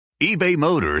eBay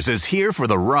Motors is here for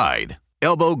the ride.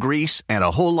 Elbow grease and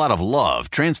a whole lot of love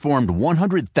transformed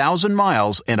 100,000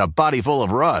 miles and a body full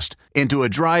of rust into a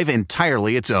drive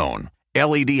entirely its own.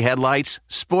 LED headlights,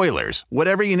 spoilers,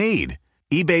 whatever you need.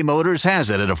 eBay Motors has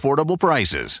it at affordable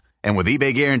prices. And with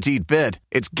eBay Guaranteed Fit,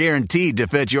 it's guaranteed to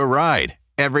fit your ride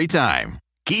every time.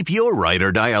 Keep your ride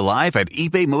or die alive at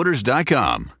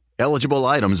ebaymotors.com. Eligible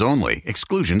items only.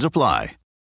 Exclusions apply.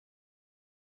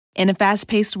 In a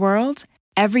fast-paced world,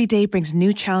 every day brings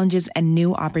new challenges and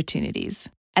new opportunities.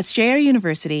 At Strayer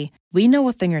University, we know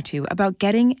a thing or two about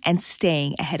getting and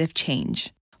staying ahead of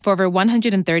change. For over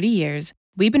 130 years,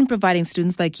 we've been providing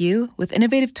students like you with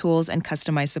innovative tools and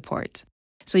customized support,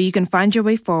 so you can find your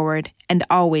way forward and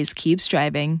always keep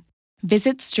striving.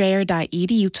 Visit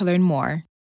strayer.edu to learn more.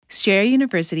 Strayer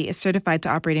University is certified to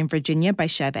operate in Virginia by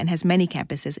Chev and has many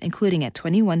campuses, including at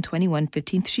 2121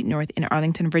 15th Street North in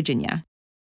Arlington, Virginia.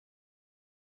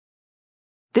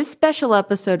 This special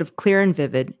episode of Clear and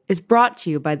Vivid is brought to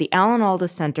you by the Alan Alda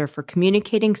Center for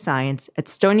Communicating Science at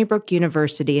Stony Brook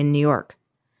University in New York.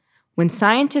 When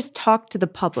scientists talk to the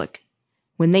public,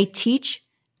 when they teach,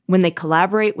 when they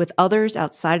collaborate with others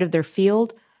outside of their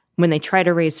field, when they try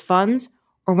to raise funds,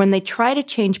 or when they try to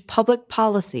change public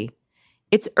policy,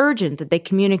 it's urgent that they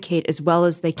communicate as well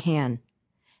as they can.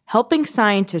 Helping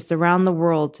scientists around the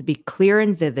world to be clear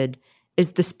and vivid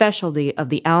is the specialty of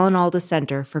the Alan Alda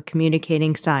Center for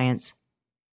Communicating Science.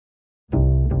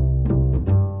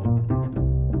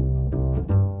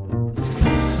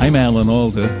 I'm Alan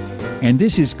Alda, and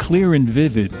this is Clear and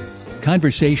Vivid,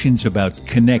 conversations about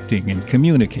connecting and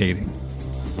communicating.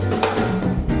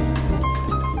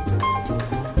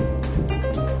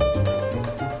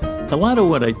 A lot of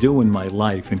what I do in my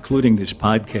life, including this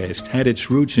podcast, had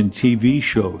its roots in TV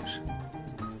shows.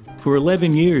 For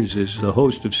 11 years as the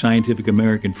host of Scientific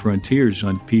American Frontiers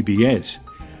on PBS,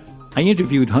 I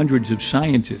interviewed hundreds of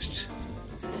scientists.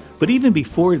 But even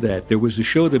before that, there was a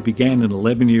show that began an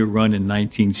 11-year run in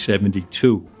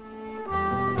 1972.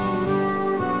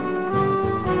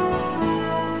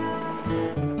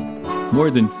 More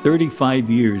than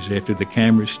 35 years after the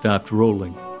cameras stopped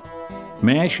rolling,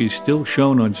 MASH is still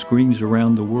shown on screens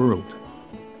around the world.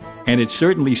 And it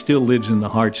certainly still lives in the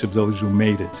hearts of those who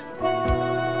made it.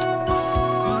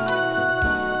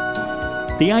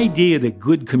 The idea that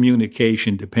good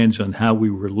communication depends on how we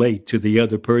relate to the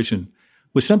other person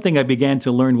was something I began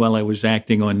to learn while I was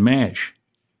acting on MASH.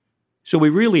 So we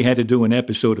really had to do an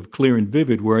episode of Clear and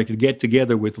Vivid where I could get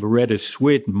together with Loretta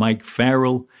Swit, Mike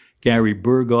Farrell, Gary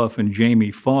Berghoff, and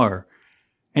Jamie Farr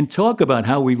and talk about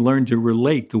how we learned to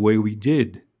relate the way we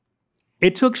did.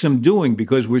 It took some doing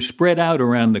because we're spread out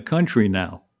around the country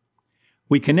now.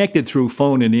 We connected through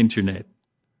phone and internet.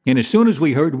 And as soon as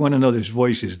we heard one another's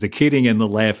voices, the kidding and the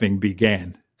laughing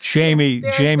began. Jamie,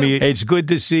 it's good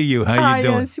to see you. How you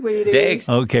doing? Hiya, sweetie. Thanks.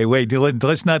 Okay, wait,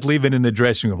 let's not leave it in the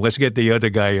dressing room. Let's get the other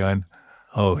guy on.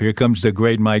 Oh, here comes the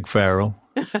great Mike Farrell.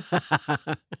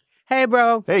 Hey,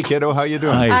 bro. Hey, kiddo, how you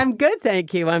doing? Hi. I'm good,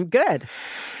 thank you. I'm good.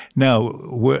 Now,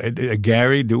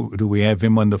 Gary, do we have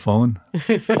him on the phone?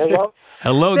 Hello?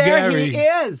 Hello, There Gary. he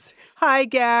is. Hi,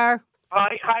 Gar.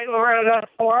 Hi, Loretta.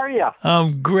 How are you?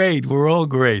 Great. We're all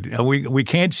great. We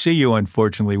can't see you,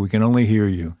 unfortunately. We can only hear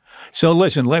you. So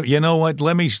listen, you know what?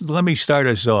 Let me start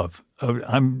us off.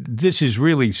 This is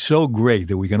really so great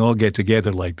that we can all get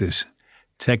together like this,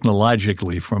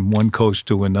 technologically, from one coast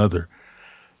to another.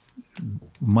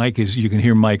 You can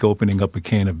hear Mike opening up a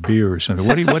can of beer or something.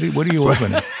 What are you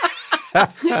opening?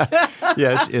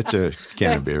 Yeah, it's a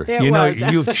can of beer.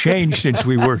 You've changed since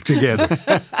we worked together.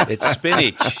 It's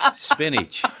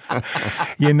spinach.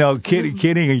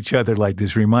 Kidding each other like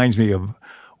this reminds me of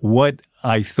what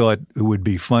I thought it would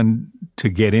be fun to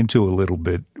get into a little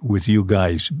bit with you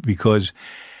guys, because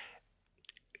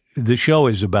the show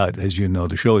is about, as you know,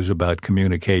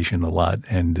 communication a lot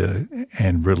and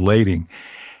relating.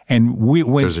 And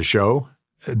There's a show?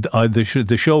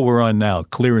 The show we're on now,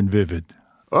 Clear and Vivid.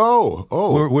 Oh!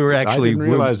 We're actually. I didn't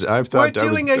realize. I thought this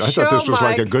was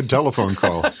like a good telephone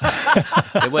call.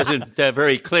 It wasn't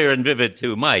very clear and vivid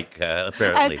to Mike,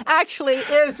 apparently. And actually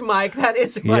is, Mike. That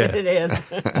is what it is.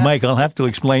 Mike, I'll have to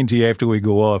explain to you after we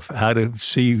go off how to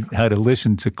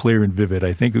listen to Clear and Vivid.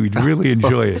 I think we'd really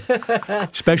enjoy it,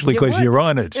 especially because you're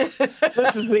on it. This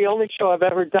is the only show I've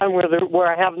ever done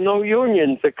where I have no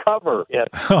union to cover it.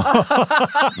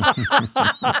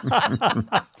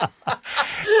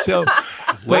 So.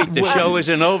 Wait, the show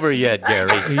isn't over yet,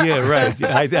 Gary. Yeah, right.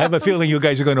 I have a feeling you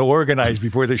guys are going to organize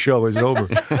before the show is over.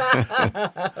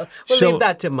 We'll leave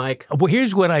that to Mike. Well,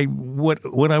 here's what I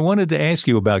wanted to ask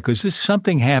you about, because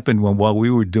something happened while we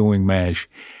were doing MASH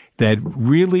that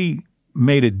really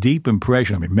made a deep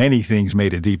impression. I mean, many things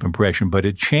made a deep impression, but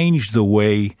it changed the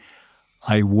way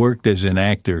I worked as an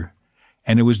actor.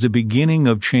 And it was the beginning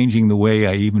of changing the way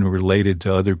I even related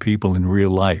to other people in real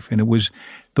life. And it was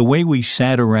the way we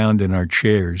sat around in our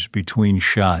chairs between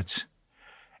shots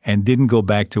and didn't go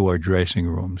back to our dressing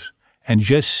rooms and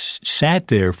just sat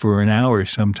there for an hour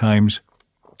sometimes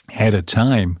at a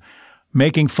time,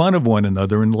 making fun of one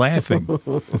another and laughing.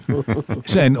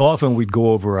 And often we'd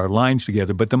go over our lines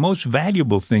together. But the most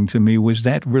valuable thing to me was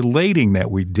that relating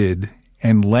that we did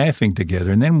and laughing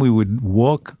together. And then we would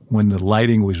walk when the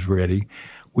lighting was ready.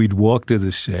 We'd walk to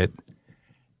the set.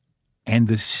 And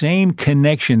the same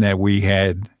connection that we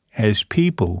had as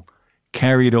people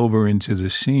carried over into the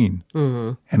scene.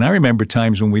 Mm-hmm. And I remember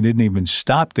times when we didn't even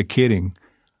stop the kidding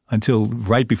until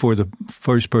right before the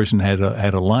first person had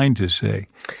a line to say.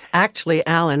 Actually,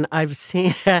 Alan, I've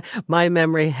seen, my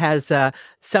memory has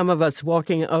some of us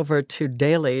walking over to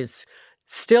Daly's,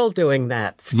 still doing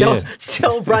that,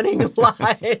 still running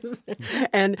lines.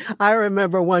 And I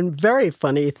remember one very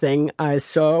funny thing I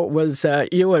saw was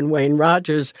you and Wayne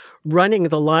Rogers running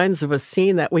the lines of a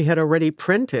scene that we had already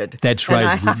printed. That's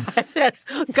right. I said,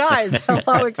 guys,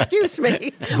 hello, excuse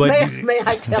me. May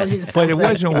I tell you something? But it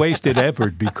wasn't wasted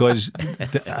effort because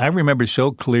I remember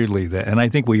so clearly that, and I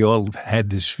think we all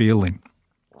had this feeling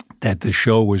that the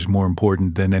show was more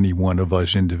important than any one of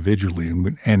us individually.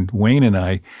 And Wayne and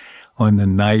I, on the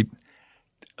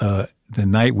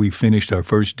night we finished our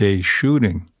first day's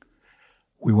shooting,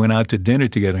 we went out to dinner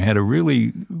together and had a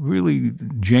really, really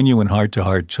genuine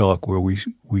heart-to-heart talk where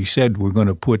we said we're going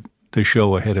to put the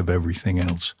show ahead of everything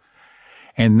else.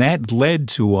 And that led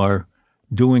to our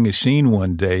doing a scene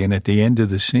one day, and at the end of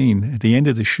the scene, at the end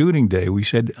of the shooting day, we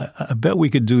said, I bet we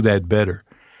could do that better.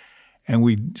 And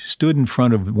we stood in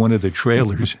front of one of the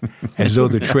trailers as though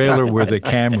the trailer were the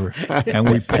camera. And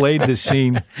we played the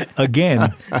scene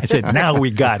again. I said, now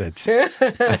we got it.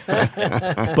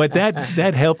 But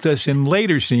that helped us in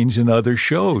later scenes in other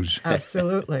shows.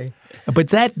 Absolutely. But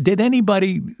did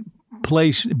anybody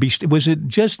was it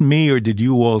just me, or did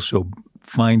you also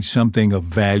find something of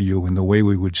value in the way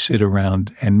we would sit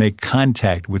around and make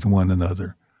contact with one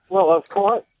another? Well, of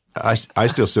course. I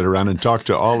still sit around and talk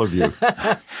to all of you.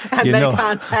 And make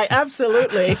contact.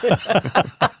 Absolutely.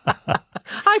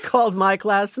 I called Mike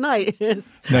last night.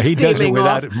 No, he does it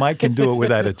without it. Mike can do it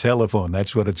without a telephone.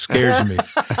 That's what it scares me.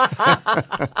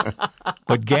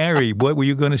 But Gary, what were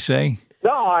you going to say?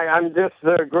 No, I'm just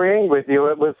agreeing with you.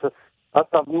 It was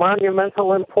of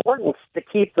monumental importance to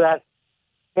keep that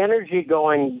energy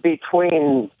going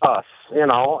between us,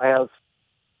 as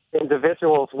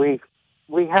individuals.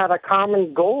 We had a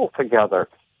common goal together,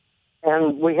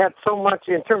 and we had so much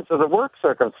in terms of the work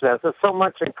circumstances, so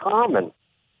much in common,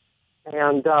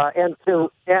 and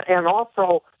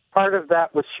also part of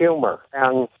that was humor,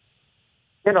 and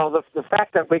the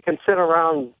fact that we can sit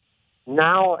around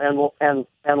now and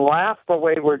laugh the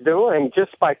way we're doing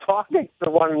just by talking to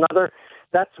one another.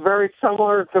 That's very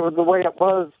similar to the way it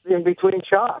was in between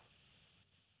shots.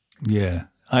 Yeah,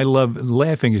 I love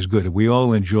laughing is good. We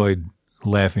all enjoyed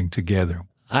laughing together.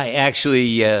 I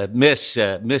actually miss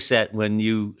that when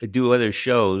you do other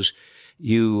shows.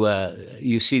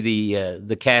 You see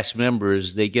the cast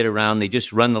members. They get around. They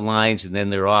just run the lines, and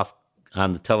then they're off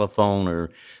on the telephone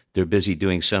or they're busy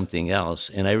doing something else.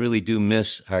 And I really do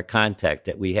miss our contact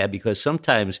that we had, because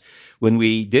sometimes when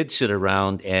we did sit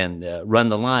around and run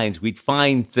the lines, we'd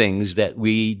find things that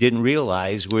we didn't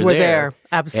realize were there.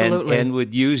 Absolutely. And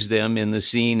would use them in the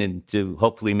scene and to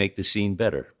hopefully make the scene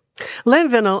better.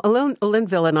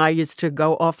 Linville and I used to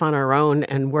go off on our own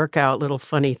and work out little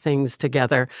funny things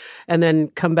together and then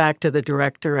come back to the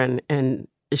director and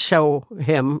show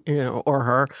him, or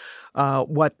her,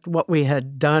 what we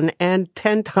had done. And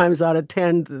 10 times out of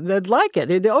 10, they'd like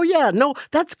it. Oh, yeah, no,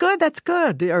 that's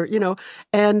good. Or,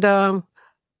 and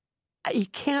you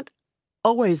can't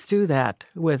always do that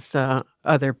with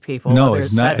other people. No,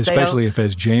 it's not, especially if,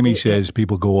 as Jamie says,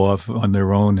 people go off on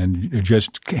their own and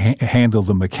just handle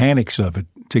the mechanics of it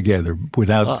together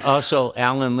without... Also,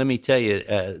 Alan, let me tell you,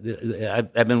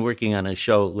 I've been working on a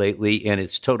show lately, and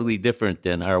it's totally different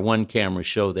than our one-camera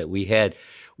show that we had,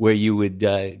 where you would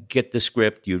get the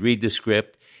script, you read the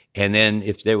script, and then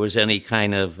if there was any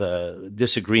kind of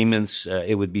disagreements,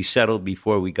 it would be settled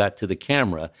before we got to the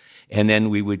camera. And then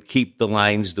we would keep the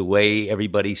lines the way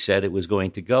everybody said it was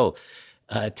going to go.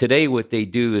 Today, what they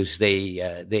do is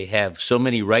they have so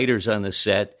many writers on the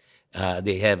set.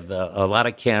 They have a lot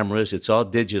of cameras. It's all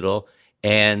digital.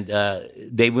 And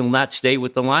they will not stay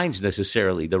with the lines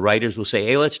necessarily. The writers will say,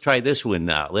 hey, let's try this one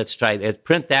now. Let's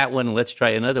print that one. Let's try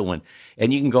another one.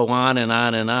 And you can go on and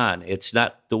on and on. It's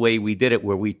not the way we did it,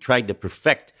 where we tried to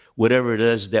perfect whatever it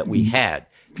is that we had.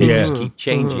 They just keep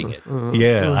changing it.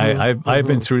 Yeah, I've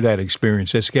been through that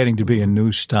experience. It's getting to be a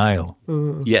new style.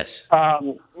 Yes.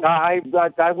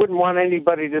 I wouldn't want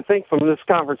anybody to think from this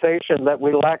conversation that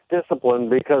we lack discipline,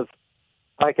 because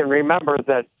I can remember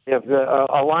that if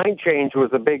a line change was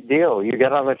a big deal, you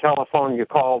get on the telephone, you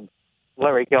called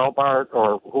Larry Gelbart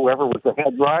or whoever was the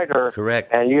head writer.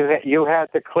 Correct. And you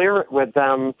had to clear it with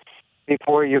them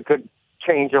before you could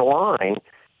change a line.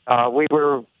 We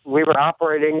were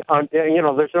operating on,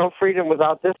 there's no freedom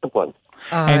without discipline.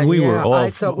 And we were all...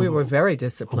 I thought we were very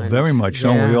disciplined. Very much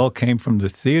so. We all came from the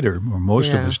theater, or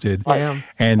most of us did. Yeah.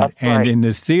 And right. in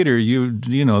the theater,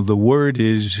 the word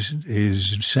is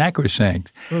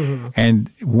sacrosanct. Mm-hmm. And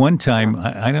one time,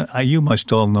 you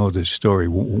must all know this story.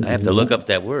 I have to look up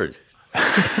that word.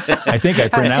 I think I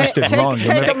pronounced it wrong.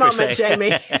 Take a moment,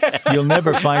 Jamie. You'll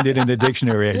never find it in the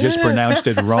dictionary. I just pronounced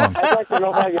it wrong. I'd like to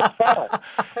know how you spell it.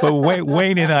 But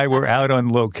Wayne and I were out on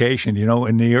location,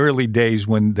 in the early days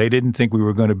when they didn't think we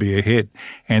were going to be a hit,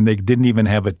 and they didn't even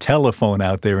have a telephone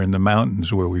out there in the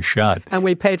mountains where we shot. And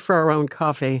we paid for our own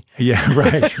coffee. Yeah,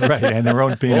 right, and their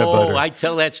own peanut butter. Oh, I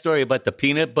tell that story about the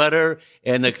peanut butter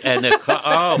and the let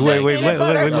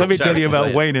me tell you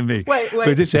about Wayne and me. Wait.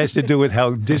 But this has to do with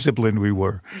how disciplined we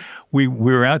were. We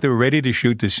were out there ready to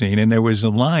shoot the scene, and there was a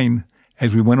line.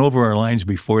 As we went over our lines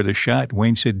before the shot,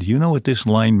 Wayne said, "Do you know what this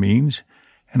line means?"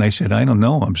 And I said, "I don't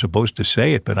know. I'm supposed to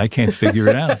say it, but I can't figure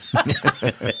it out."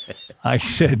 I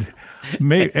said,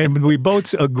 and we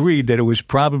both agreed that it was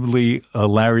probably a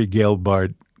Larry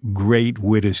Gelbart great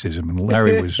witticism, and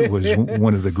Larry was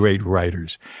one of the great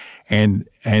writers. And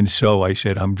so I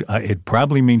said, it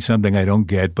probably means something I don't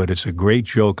get, but it's a great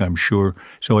joke, I'm sure.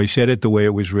 So I said it the way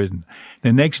it was written.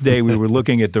 The next day we were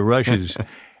looking at the rushes,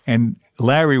 and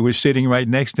Larry was sitting right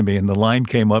next to me, and the line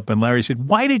came up, and Larry said,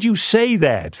 "Why did you say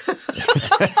that?"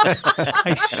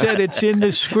 I said, "It's in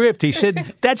the script." He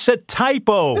said, "That's a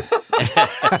typo."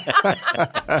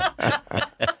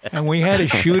 And we had to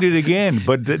shoot it again.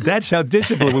 But that's how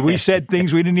disciplined. We said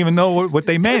things we didn't even know what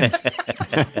they meant.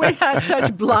 We had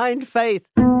such blind faith.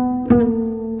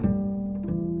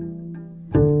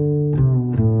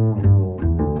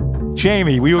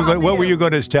 Jamie, what were you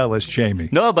going to tell us, Jamie?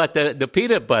 No, about the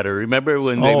peanut butter. Remember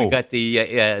when we got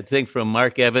the thing from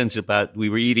Mark Evans about we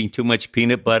were eating too much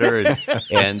peanut butter,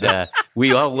 and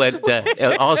we all went,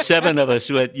 all seven of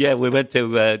us went. Yeah, we went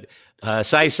to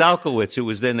Cy Salkowitz, who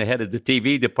was then the head of the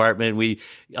TV department.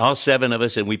 All seven of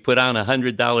us, and we put on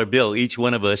 $100 bill, each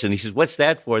one of us. And he says, "What's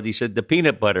that for?" He said, "The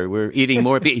peanut butter. We're eating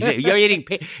more." He said, "You're eating.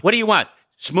 What do you want?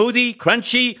 Smoothie,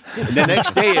 crunchy?" And the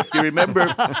next day, if you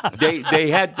remember,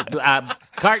 they had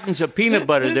cartons of peanut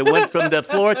butter that went from the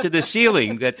floor to the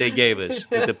ceiling that they gave us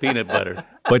with the peanut butter.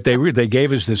 But they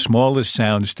gave us the smallest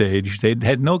sound stage. They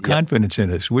had no confidence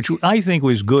in us, which I think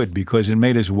was good because it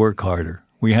made us work harder.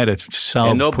 We had to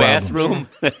solve and no problems. bathroom.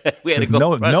 We had to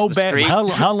go across the street.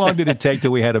 How long did it take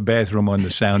till we had a bathroom on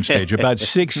the sound stage? About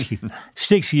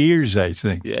 6 years, I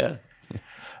think. Yeah.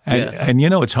 And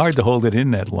it's hard to hold it in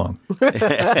that long.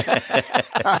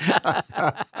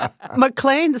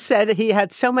 McClane said he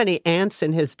had so many ants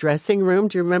in his dressing room.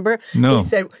 Do you remember? No. He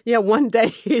said, one day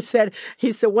he said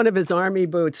one of his army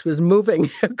boots was moving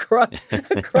across his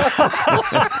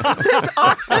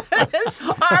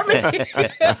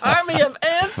army of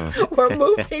ants were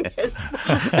moving.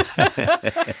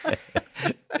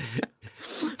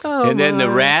 And then the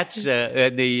rats,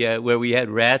 where we had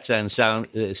rats on sound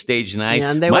stage 9.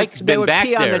 Yeah, Mike's been back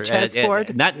pee there. On the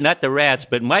chessboard. Not the rats,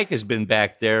 but Mike has been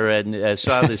back there and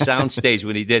saw the sound stage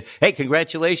when he did. Hey,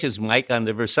 congratulations, Mike, on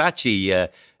the Versace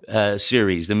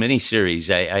series, the miniseries.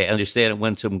 I understand it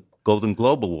won some Golden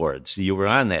Globe Awards. You were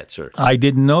on that, sir. I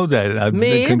didn't know that.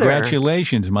 Me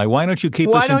congratulations, Mike. Why don't you keep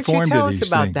us informed of these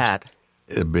things? Why don't you tell us about that?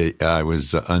 I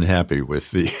was unhappy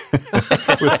with the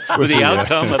with the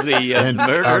outcome of the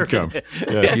murder. Outcome.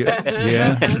 Yes.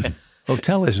 Yeah. Oh,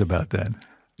 tell us about that.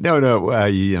 No.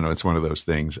 It's one of those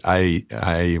things. I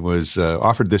was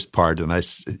offered this part, and I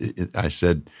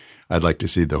said I'd like to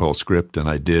see the whole script, and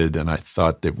I did, and I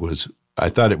thought it was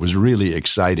really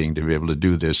exciting to be able to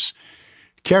do this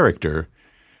character.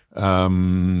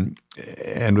 And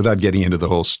without getting into the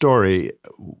whole story,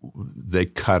 they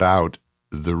cut out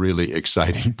the really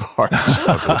exciting parts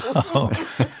of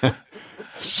it.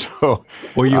 So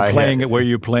were you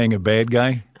playing a bad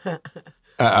guy?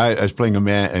 I was playing a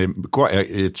man.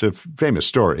 It's a famous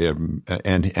story,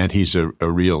 and he's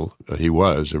he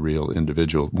was a real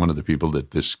individual. One of the people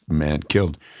that this man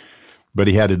killed, but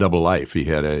he had a double life.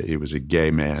 He was a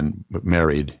gay man,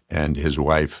 married, and his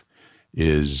wife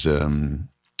is in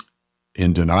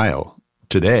denial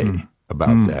today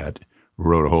about that.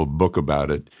 Wrote a whole book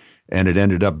about it, and it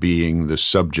ended up being the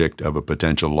subject of a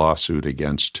potential lawsuit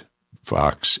against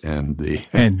Fox and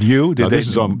you.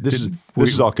 This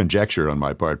is all conjecture on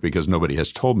my part because nobody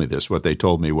has told me this. What they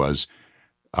told me was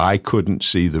I couldn't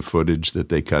see the footage that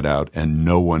they cut out, and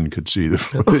no one could see the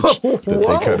footage that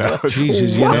they cut out.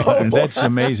 Jesus, that's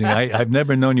amazing. I've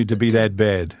never known you to be that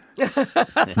bad.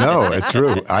 No, it's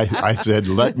true. I said,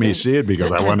 let me see it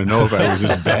because I want to know if I was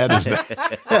as bad as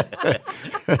that.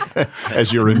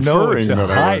 As you're inferring that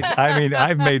hide. I mean,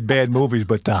 I've made bad movies,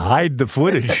 but to hide the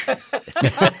footage.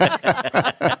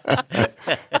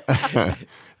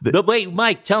 But wait,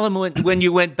 Mike, tell him when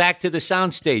you went back to the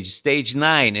soundstage, stage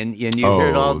 9, and you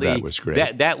heard all the... that was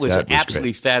great. That was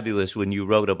absolutely fabulous when you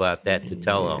wrote about that to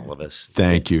tell all of us.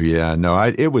 Thank you. Yeah, no,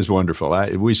 it was wonderful.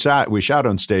 We shot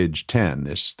on stage 10,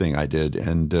 this thing I did,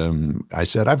 and I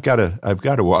said, I've got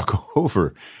to walk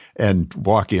over and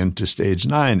walk into stage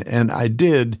 9, and I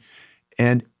did,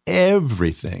 and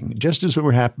everything, just as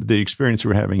the experience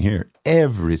we're having here,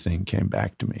 everything came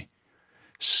back to me.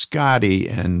 Scotty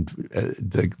and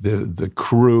the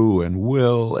crew and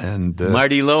Will and the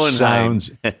Marty Lowenheim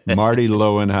sounds, Marty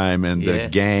Lowenheim and the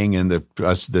gang and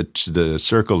the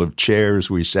circle of chairs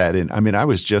we sat in. I mean, I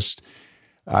was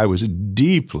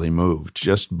deeply moved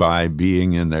just by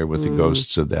being in there with the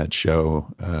ghosts of that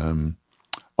show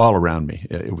all around me.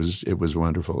 It was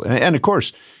wonderful, and of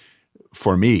course,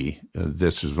 for me,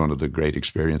 this is one of the great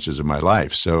experiences of my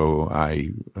life. So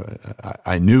I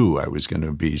knew I was going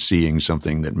to be seeing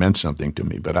something that meant something to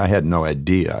me, but I had no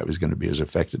idea I was going to be as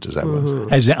affected as I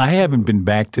was. I haven't been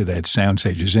back to that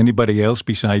soundstage. Is anybody else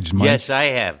besides Mike? Yes, I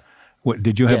have. What,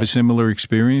 did you have a similar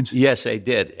experience? Yes, I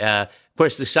did. Of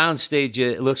course, the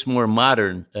soundstage looks more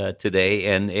modern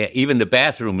today, and even the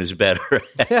bathroom is better.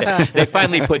 They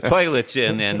finally put toilets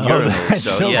in and urinals.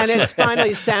 So yes. And it's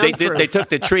finally soundproof. They took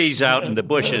the trees out and the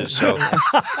bushes. So,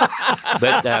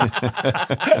 but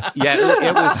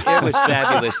it was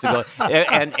fabulous to go.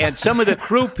 And some of the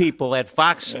crew people at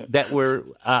Fox that were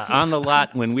on the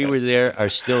lot when we were there are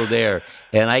still there,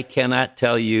 and I cannot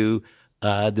tell you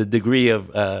the degree of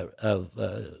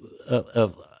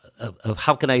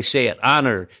how can I say it,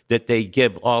 honor that they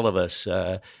give all of us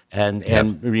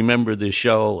and remember the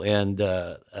show. And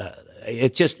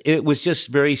it was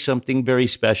just something very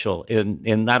special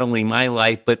in not only my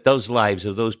life, but those lives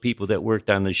of those people that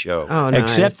worked on the show. Oh, nice.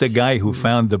 Except the guy who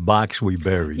found the box we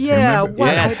buried. Yeah.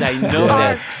 Yes, I know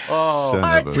that. Oh,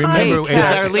 remember, does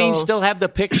Arlene still have the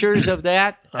pictures of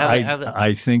that?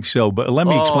 I think so. But let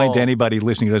me explain to anybody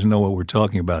listening who doesn't know what we're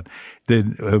talking about.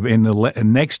 In the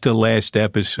next to last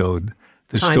episode,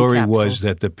 the story was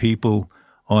that the people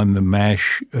on the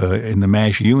MASH in the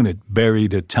MASH unit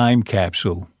buried a time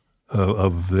capsule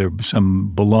of some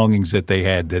belongings that they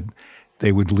had that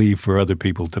they would leave for other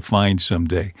people to find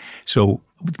someday. So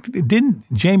didn't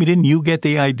you get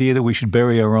the idea that we should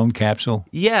bury our own capsule?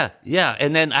 Yeah.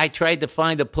 And then I tried to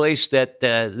find a place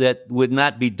that would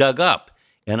not be dug up.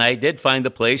 And I did find a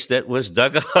place that was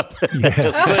dug up. It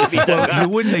couldn't be dug up. You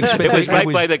wouldn't expect it was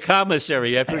right by the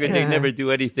commissary. I figured they never do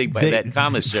anything by that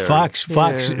commissary. Fox,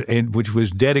 which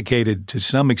was dedicated to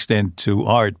some extent to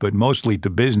art, but mostly to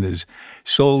business,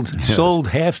 sold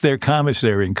half their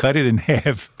commissary and cut it in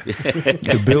half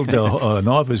to build an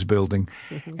office building.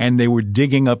 And they were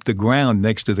digging up the ground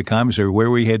next to the commissary where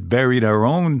we had buried our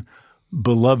own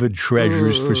beloved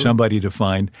treasures for somebody to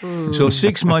find. So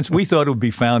 6 months, we thought it would be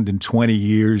found in 20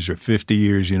 years or 50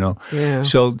 years, Yeah.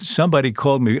 So somebody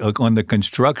called me on the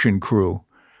construction crew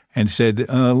and said,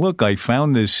 look, I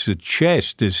found this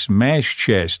chest, this MASH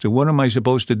chest. What am I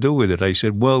supposed to do with it? I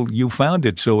said, well, you found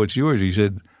it, so it's yours. He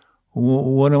said,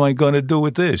 what am I going to do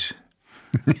with this?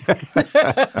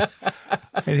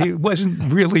 And he wasn't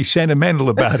really sentimental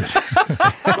about it.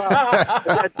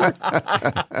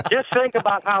 Just think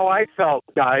about how I felt,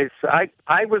 guys.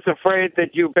 I was afraid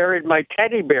that you buried my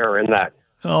teddy bear in that.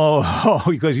 Oh,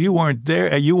 because you weren't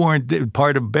there. You weren't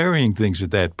part of burying things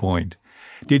at that point.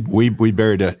 We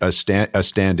buried a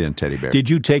stand-in teddy bear. Did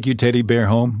you take your teddy bear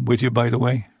home with you, by the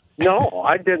way? No,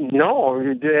 I didn't know.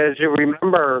 As you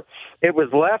remember, it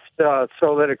was left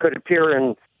so that it could appear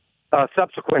in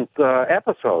subsequent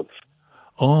episodes.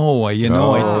 Oh, I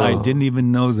didn't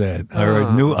even know that.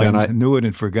 I knew it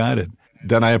and forgot it.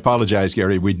 Then I apologize,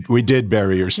 Gary. We did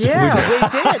bury your stuff.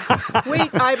 Yeah, we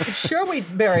did. I'm sure we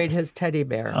buried his teddy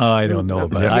bear. I don't know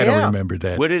about it. I don't remember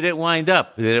that. Where did it wind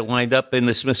up? Did it wind up in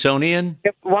the Smithsonian?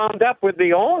 It wound up with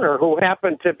the owner, who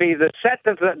happened to be the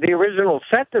original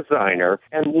set designer,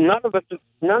 and none of us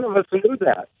knew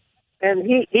that. And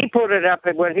he put it up,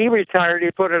 and when he retired,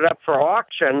 he put it up for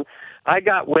auction. I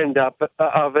got wind of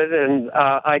it, and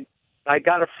I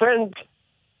got a friend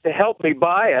to help me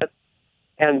buy it.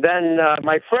 And then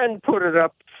my friend put it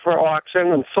up for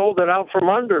auction and sold it out from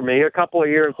under me a couple of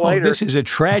years later. This is a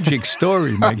tragic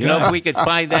story, my God. You know, if we could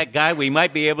find that guy, we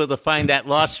might be able to find that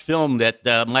lost film that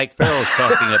Mike Farrell's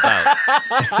talking about.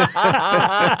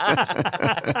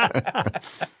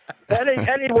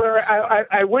 Anywhere,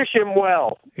 I wish him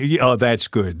well. Oh, that's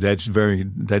good. That's very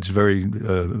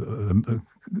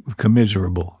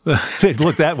commiserable.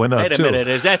 Look that one up, Wait a minute.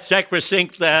 Is that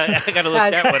sacrosanct? I got to look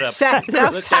that one up.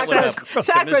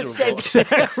 Sacrosanct.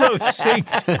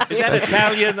 Is that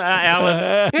Italian,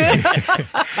 Alan?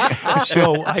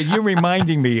 So you're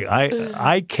reminding me,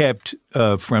 I kept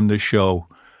from the show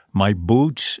my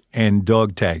boots and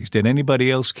dog tags. Did anybody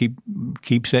else keep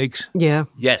keepsakes? Yeah.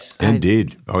 Yes.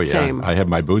 Indeed. Oh, yeah. Same. I have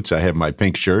my boots. I have my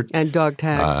pink shirt. And dog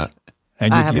tags.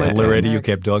 And I have my Loretta, dog you tags.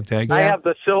 kept dog tags? I have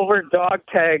the silver dog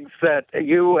tags that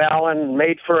you, Alan,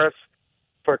 made for us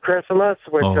for Christmas,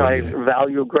 which I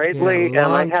value greatly, Yeah,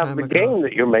 and I long have time the ago. game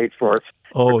that you made for us.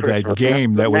 Oh, for that Christmas.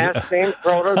 game. The That was mask game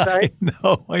prototype.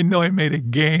 I know. I made a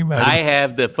game. I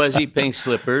have the fuzzy pink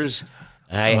slippers.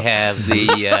 I have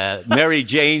the Mary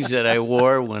Janes that I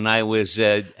wore when I was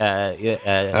the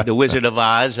Wizard of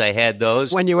Oz. I had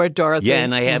those. When you were Dorothy. Yeah,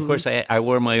 and I had, of course, I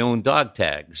wore my own dog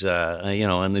tags,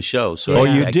 on the show. So Oh,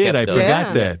 I you did? kept I those.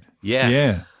 forgot that. Yeah.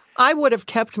 Yeah. I would have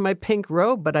kept my pink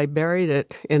robe, but I buried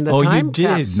it in the Oh, time you did?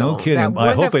 capsule. No kidding. That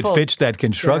I hope it wonderful- fits that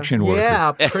construction worker.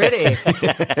 Yeah, pretty.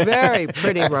 Very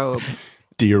pretty robe.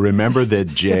 Do you remember that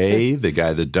Jay, the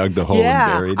guy that dug the hole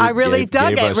and buried it? I really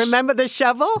dug gave it. us- Remember the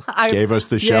shovel? Gave us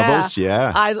the shovels?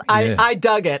 Yeah. I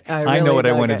dug it. I know what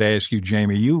I wanted to ask you,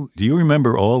 Jamie. Do you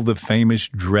remember all the famous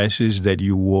dresses that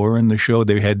you wore in the show?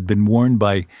 They had been worn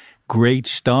by great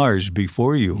stars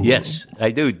before you. Yes,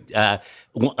 I do.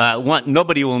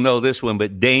 Nobody will know this one,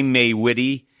 but Dame Mae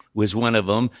Whitty was one of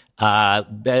them.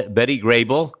 Betty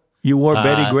Grable. You wore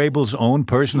Betty Grable's own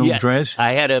personal dress?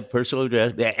 I had a personal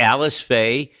dress. Alice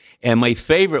Faye. And my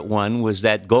favorite one was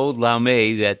that gold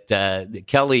lame that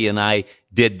Kelly and I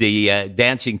did the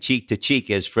dancing cheek to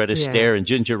cheek as Fred Astaire and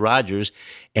Ginger Rogers.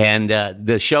 And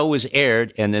the show was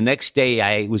aired, and the next day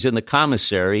I was in the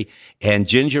commissary, and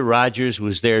Ginger Rogers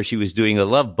was there. She was doing a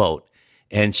Love Boat.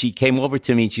 And she came over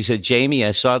to me and she said, Jamie,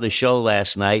 I saw the show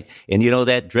last night, and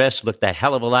that dress looked a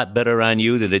hell of a lot better on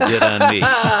you than it did on me.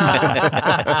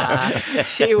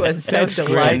 She was so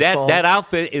delightful. And that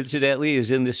outfit, incidentally,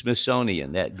 is in the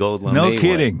Smithsonian, that gold lame No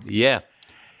kidding. one. Yeah.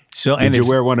 So, Did you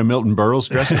wear one of Milton Berle's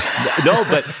dresses? No,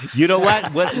 but you know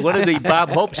what? One of the Bob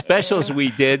Hope specials we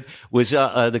did was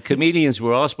the comedians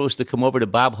were all supposed to come over to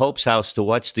Bob Hope's house to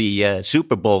watch the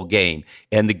Super Bowl game.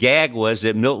 And the gag was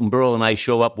that Milton Berle and I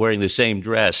show up wearing the same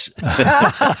dress.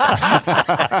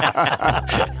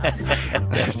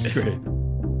 That's great.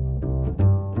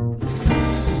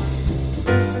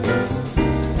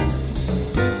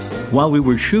 While we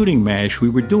were shooting MASH, we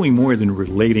were doing more than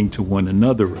relating to one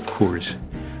another, of course.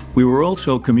 We were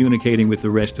also communicating with the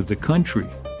rest of the country.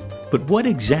 But what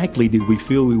exactly did we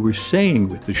feel we were saying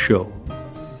with the show?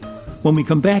 When we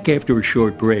come back after a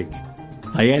short break,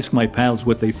 I asked my pals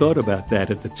what they thought about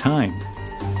that at the time.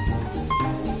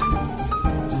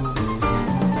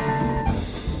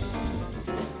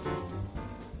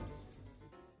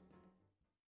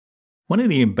 One of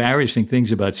the embarrassing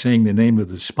things about saying the name of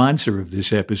the sponsor of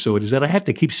this episode is that I have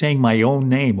to keep saying my own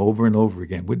name over and over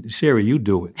again. Sarah, you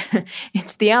do it.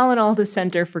 It's the Alan Alda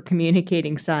Center for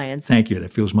Communicating Science. Thank you.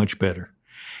 That feels much better.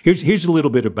 Here's a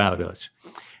little bit about us.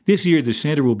 This year, the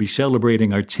center will be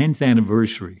celebrating our 10th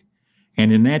anniversary.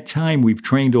 And in that time, we've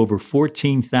trained over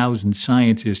 14,000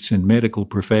 scientists and medical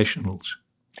professionals.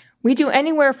 We do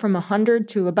anywhere from 100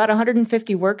 to about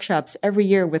 150 workshops every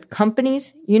year with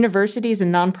companies, universities,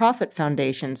 and nonprofit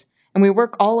foundations, and we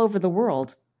work all over the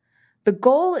world. The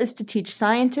goal is to teach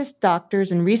scientists,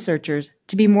 doctors, and researchers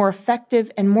to be more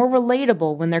effective and more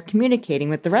relatable when they're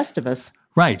communicating with the rest of us.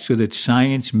 Right, so that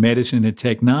science, medicine, and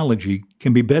technology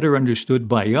can be better understood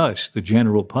by us, the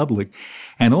general public,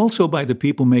 and also by the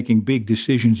people making big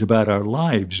decisions about our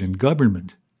lives and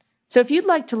government. So if you'd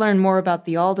like to learn more about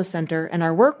the Alda Center and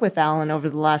our work with Alan over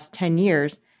the last 10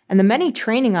 years and the many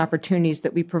training opportunities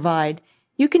that we provide,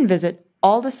 you can visit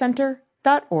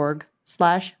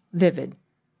aldacenter.org/vivid.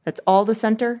 That's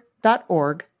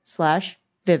aldacenter.org/vivid.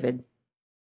 vivid.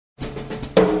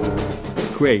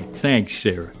 Great, thanks,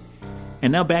 Sarah.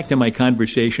 And now back to my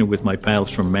conversation with my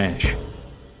pals from MASH.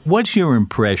 What's your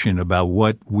impression about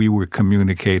what we were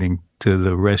communicating to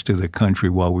the rest of the country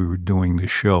while we were doing the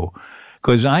show?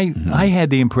 Because I had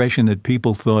the impression that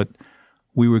people thought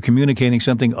we were communicating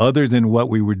something other than what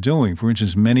we were doing. For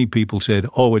instance, many people said,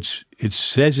 it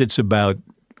says it's about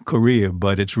Korea,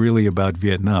 but it's really about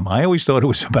Vietnam. I always thought it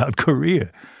was about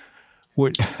Korea.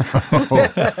 I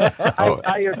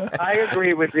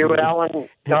agree with you, Alan.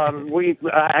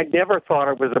 I never thought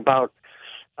it was about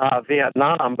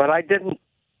Vietnam, but I didn't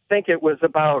think it was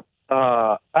about.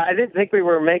 I didn't think we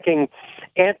were making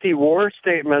anti-war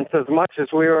statements as much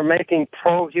as we were making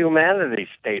pro-humanity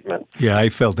statements. Yeah, I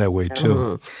felt that way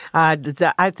too. I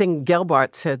think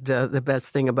Gelbart said the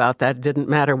best thing about that. It didn't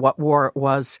matter what war it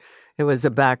was. It was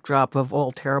a backdrop of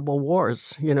all terrible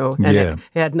wars, and it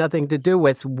had nothing to do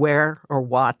with where or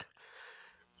what.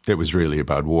 It was really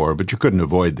about war, but you couldn't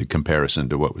avoid the comparison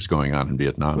to what was going on in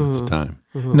Vietnam at the time.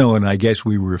 Mm-hmm. No, and I guess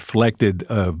we reflected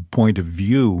a point of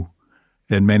view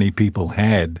that many people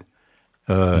had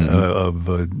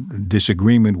of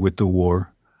disagreement with the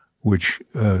war, which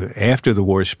after the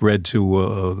war spread to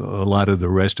a lot of the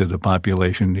rest of the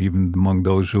population, even among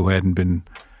those who hadn't been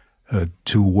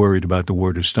too worried about the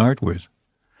war to start with.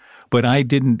 But I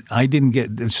didn't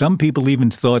get, some people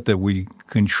even thought that we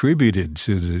contributed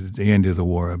to the end of the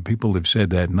war. People have said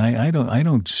that, and I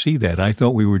don't see that. I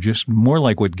thought we were just more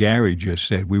like what Gary just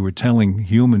said. We were telling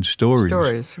human stories.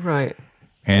 Stories, right.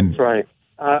 And that's right.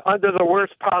 Under the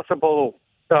worst possible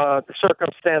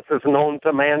circumstances known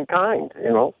to mankind,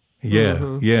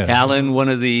 Yeah, yeah. Alan, one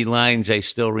of the lines I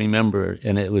still remember,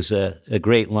 and it was a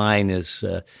great line, is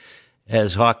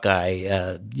as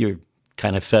Hawkeye, you're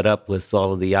kind of fed up with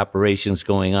all of the operations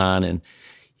going on, and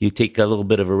you take a little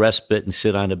bit of a respite and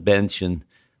sit on a bench, and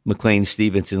McLean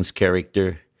Stevenson's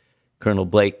character, Colonel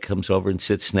Blake, comes over and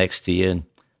sits next to you, and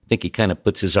I think he kind of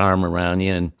puts his arm around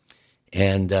you,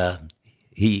 and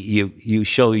you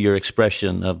show your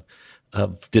expression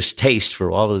of distaste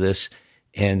for all of this,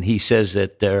 and he says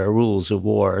that there are rules of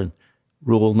war. And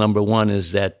rule number one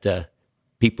is that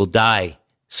people die,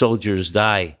 soldiers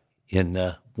die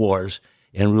in wars.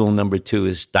 And rule number two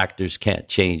is doctors can't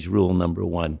change rule number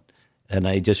one. And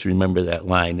I just remember that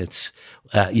line. It's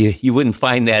you wouldn't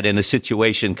find that in a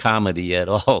situation comedy at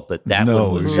all, but that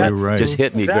one was, right. just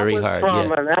hit me very hard. That was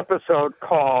from an episode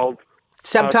called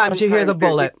Sometimes You Hear the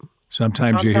Bullet.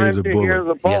 Sometimes You Hear the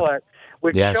Bullet.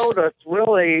 Which showed us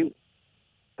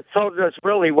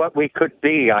really what we could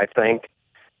be, I think.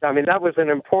 I mean, that was an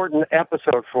important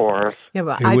episode for us. Yeah,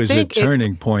 but it was a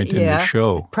turning point in the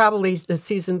show. Probably the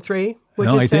season 3,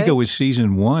 I think it was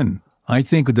season 1. I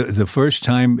think the first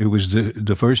time, it was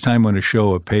the first time on a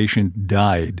show a patient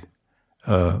died,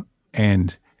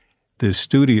 and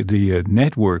the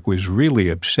network was really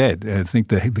upset. I think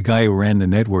the guy who ran the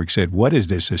network said, "What is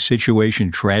this, a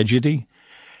situation tragedy?"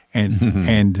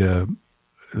 And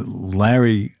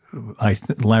Larry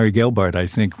Gelbart, I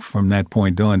think, from that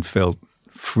point on, felt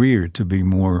freer to be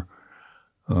more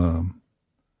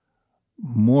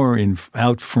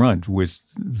out front with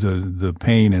the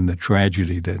pain and the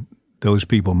tragedy that those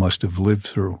people must have lived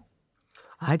through.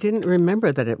 I didn't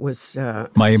remember that it was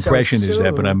my impression so is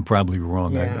that, but I'm probably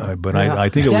wrong. I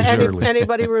think it was early.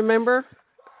 Anybody remember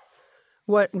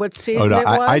what season it was?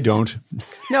 I don't.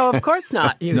 No, of course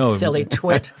not, you silly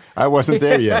twit. I wasn't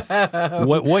there yet.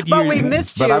 What year? But we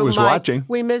missed you, But I was Mike. watching.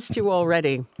 We missed you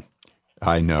already.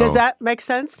 I know. Does that make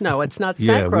sense? No, it's not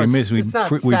Yeah, we pre-missed you.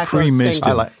 We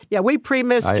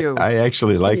pre-missed you. I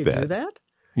actually like you that. Do that.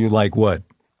 You like what?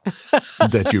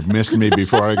 That you missed me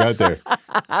before I got there.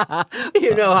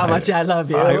 You know how much I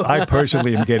love you. I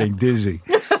personally am getting dizzy.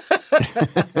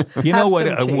 You know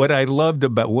what I loved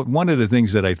about one of the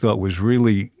things that I thought was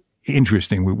really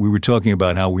interesting, we were talking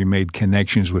about how we made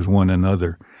connections with one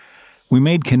another. We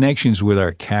made connections with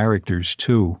our characters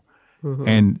too. Mm-hmm.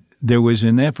 And there was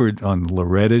an effort on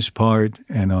Loretta's part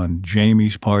and on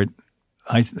Jamie's part.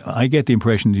 I get the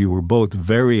impression that you were both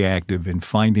very active in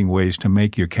finding ways to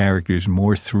make your characters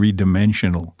more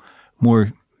three-dimensional,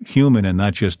 more human and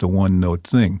not just a one-note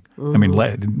thing. Mm-hmm. I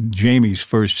mean, Jamie's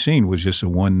first scene was just a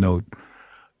one-note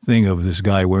thing of this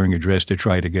guy wearing a dress to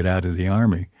try to get out of the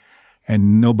Army.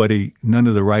 And none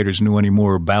of the writers knew any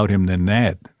more about him than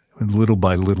that. And little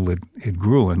by little it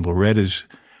grew. And Loretta's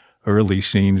early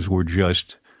scenes were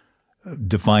just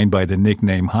defined by the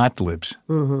nickname Hot Lips.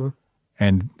 Mm-hmm.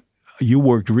 And you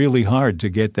worked really hard to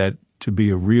get that to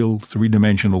be a real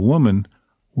three-dimensional woman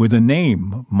with a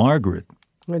name, Margaret.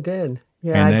 I did.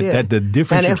 Yeah, and I did. The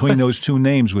difference between those two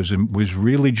names was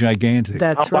really gigantic.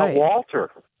 That's How about right.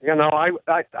 Walter? You know,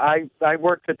 I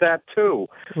worked at that too.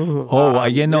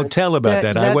 Oh, tell about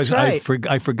that. That's right.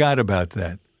 I forgot about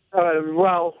that.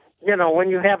 Well, you know, when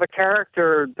you have a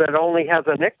character that only has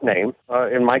a nickname,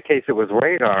 in my case it was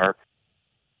Radar,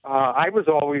 I was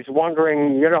always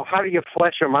wondering, you know, how do you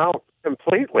flesh him out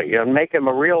completely and make him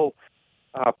a real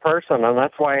person? And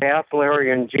that's why I asked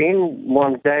Larry and Gene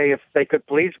one day if they could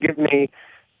please give me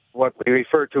what we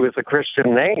refer to as a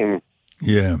Christian name.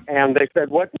 Yeah. And they said,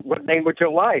 what name would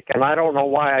you like? And I don't know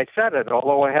why I said it,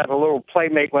 although I had a little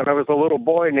playmate when I was a little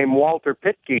boy named Walter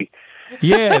Pitke.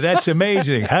 Yeah, that's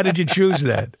amazing. How did you choose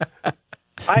that?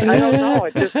 I don't know.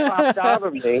 It just popped out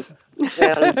of me.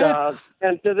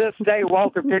 And to this day,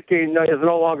 Walter Pitke is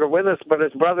no longer with us, but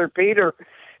his brother Peter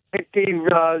Pitke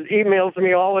emails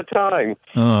me all the time.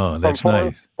 Oh, that's from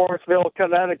nice. Forestville,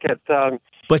 Connecticut.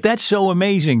 But that's so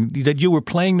amazing that you were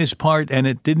playing this part and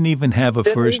it didn't even have a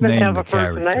first name. Didn't even have a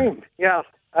first name. Yeah.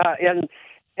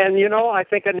 And you know, I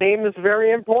think a name is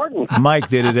very important.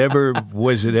 Mike,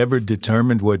 was it ever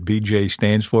determined what BJ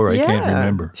stands for? I can't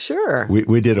remember. Sure.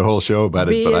 We did a whole show about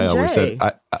it, but I always said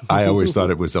I always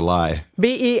thought it was a lie.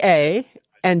 BEA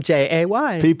and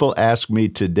JAY. People ask me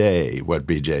today what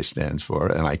BJ stands for,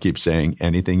 and I keep saying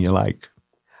anything you like.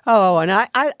 Oh, and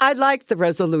I liked the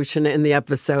resolution in the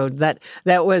episode that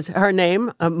was her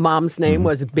name. Mom's name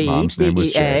was B. Mom's name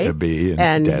was J, B,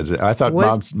 and Dad's. I thought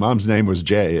mom's name was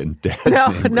J, and Dad's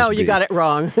name was No, B. you got it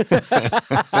wrong.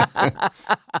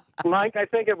 Mike, I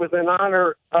think it was in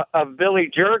honor of Billy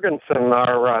Jurgensen,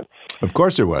 our of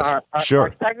course it was. Sure, our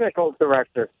technical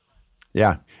director.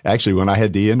 Yeah. Actually, when I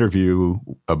had the interview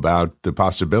about the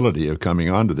possibility of coming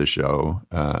onto the show,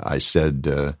 I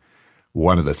said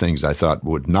one of the things I thought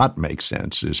would not make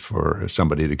sense is for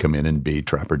somebody to come in and be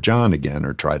Trapper John again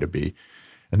or try to be.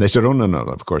 And they said, oh, no,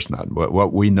 of course not.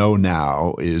 What we know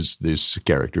now is this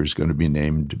character is going to be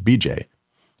named BJ.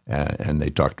 And they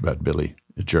talked about Billy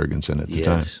Jurgensen at the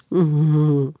time.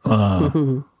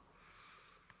 Mm-hmm.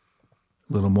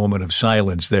 Little moment of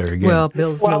silence there again. Well,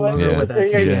 Bill's no longer with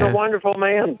us. He's a wonderful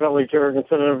man, Billy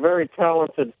Jurgensen, and a very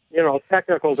talented,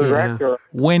 technical director.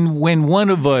 When one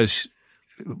of us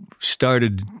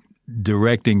started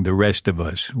directing the rest of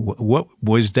us, what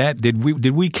was that? Did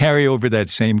we carry over that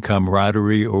same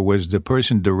camaraderie, or was the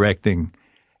person directing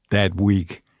that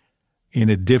week in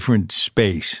a different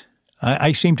space?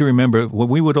 I seem to remember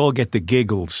we would all get the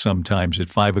giggles sometimes at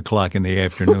 5:00 in the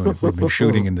afternoon if we've been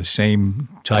shooting in the same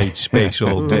tight space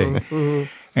all day.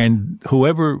 And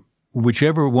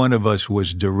whichever one of us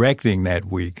was directing that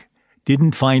week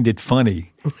didn't find it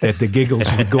funny that the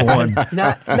giggles would go on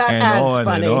not and as on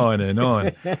funny. and on and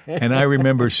on. And I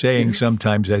remember saying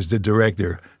sometimes as the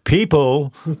director,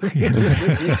 people.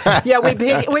 Yeah, we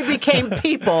became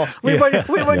people. We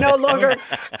were no longer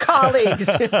colleagues.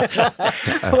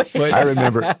 I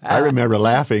remember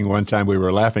laughing one time. We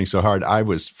were laughing so hard I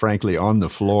was frankly on the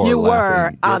floor. You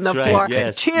laughing. were on the That's floor. right,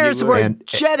 yes. Tears were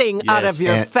jetting out of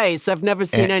your face. I've never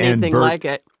seen anything like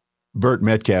it. Burt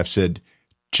Metcalf said,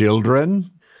 "Children."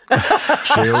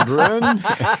 Children.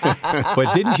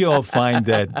 But didn't you all find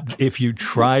that if you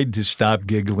tried to stop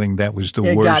giggling, that was the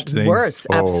worst thing? It got worse,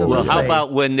 absolutely. Well, how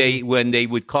about when they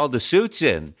would call the suits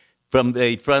in from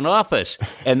the front office,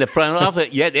 and the front office,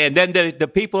 and then the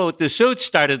people with the suits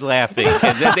started laughing,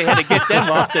 and then they had to get them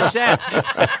off the set.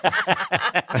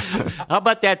 How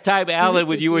about that time, Alan,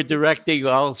 when you were directing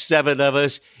all 7 of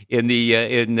us in the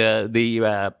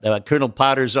Colonel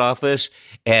Potter's office,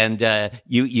 and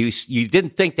you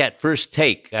didn't think that first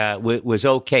take was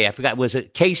okay? I forgot, was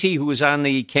it Casey who was on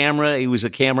the camera? He was a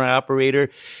camera operator,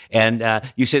 and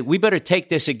you said, we better take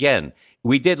this again.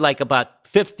 We did like about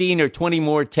 15 or 20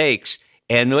 more takes.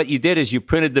 And what you did is you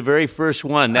printed the very first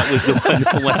one. That was the one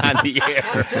that went on the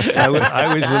air.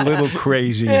 I was a little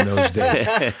crazy in those days.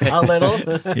 A little?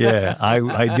 Yeah,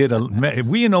 I did.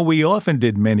 We often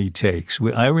did many takes.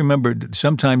 I remember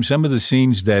sometimes some of the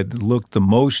scenes that looked the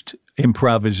most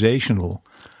improvisational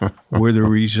were the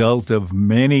result of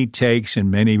many takes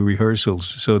and many rehearsals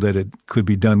so that it could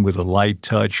be done with a light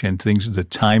touch and things. The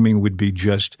timing would be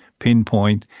just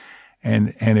pinpoint.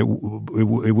 And it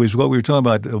was what we were talking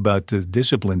about the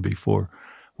discipline before.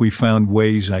 We found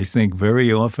ways, I think,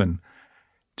 very often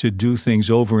to do things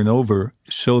over and over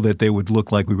so that they would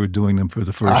look like we were doing them for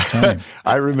the first time.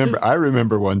 I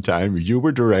remember one time you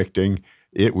were directing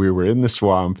it. We were in the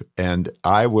swamp, and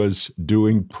I was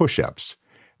doing push-ups.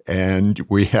 And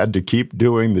we had to keep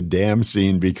doing the damn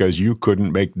scene because you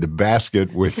couldn't make the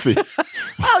basket with the.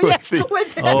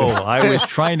 I was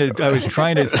trying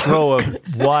to throw a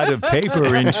wad of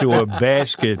paper into a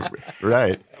basket,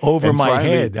 right, over my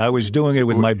head. I was doing it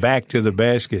with my back to the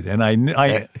basket, and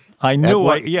I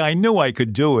knew I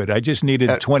could do it. I just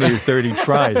needed 20 or 30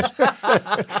 tries.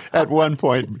 At one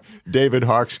point, David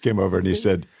Hawkes came over and he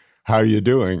said, "How are you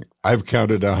doing? I've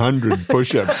counted 100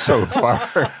 push-ups so far."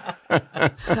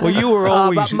 Well, you were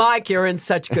always... but Mike, you're in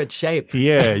such good shape.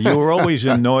 Yeah, you were always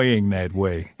annoying that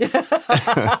way.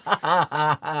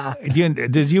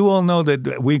 Did you all know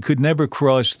that we could never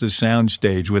cross the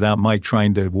soundstage without Mike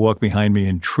trying to walk behind me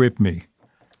and trip me?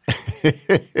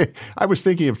 I was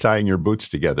thinking of tying your boots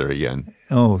together again.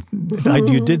 Oh,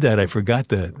 you did that. I forgot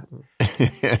that.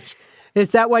 Yes.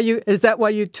 Is that why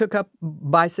you took up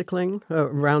bicycling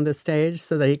around the stage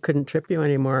so that he couldn't trip you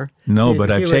anymore? No, but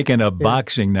I've taken up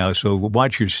boxing now, so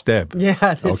watch your step. Yeah,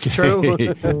 that's true.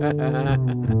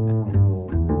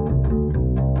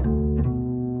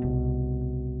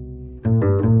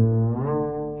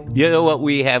 You know what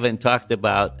we haven't talked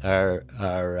about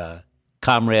are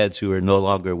comrades who are no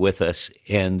longer with us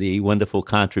and the wonderful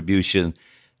contribution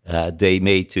they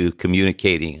made to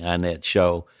communicating on that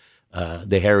show.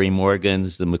 The Harry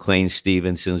Morgans, the McLean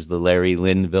Stevensons, the Larry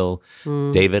Linville,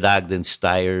 David Ogden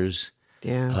Stiers.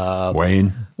 Yeah.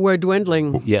 Wayne. We're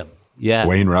dwindling. Yeah.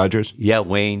 Wayne Rogers. Yeah,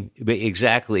 Wayne.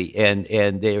 Exactly. And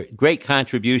their great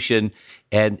contribution,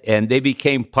 and they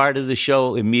became part of the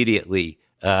show immediately.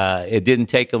 It didn't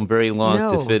take them very long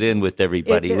to fit in with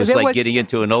everybody. It was like getting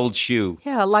into an old shoe.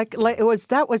 Yeah, like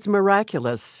that was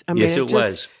miraculous. I mean, yes, it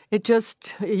was. It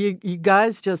just, you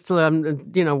guys just,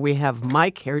 we have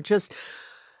Mike here, just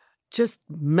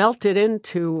melted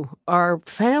into our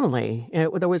family.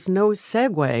 There was no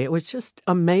segue. It was just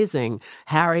amazing.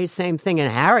 Harry, same thing. And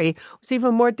Harry was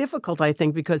even more difficult, I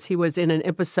think, because he was in an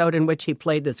episode in which he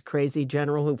played this crazy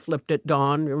general who flipped at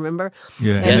dawn, remember?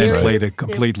 Yeah, and then played a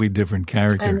completely different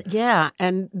character.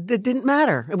 And it didn't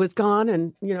matter. It was gone,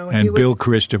 and, And Bill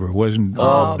Christopher wasn't...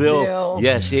 Oh, Bill.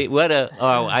 Yes,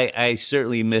 I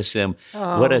certainly miss him.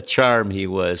 Oh. What a charm he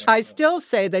was. I still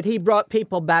say that he brought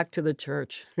people back to the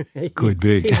church. Could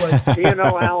be.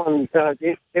 Alan,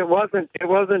 it wasn't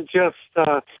just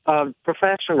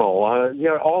professional.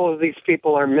 All of these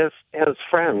people are missed as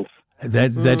friends.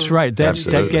 That's right.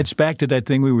 That gets back to that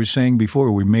thing we were saying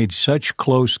before. We made such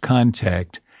close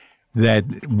contact that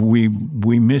we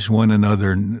miss one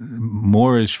another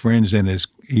more as friends than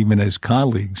even as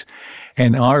colleagues.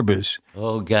 And Arbus.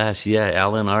 Oh, gosh, yeah,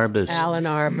 Alan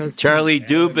Arbus. Charlie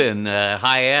Dubin,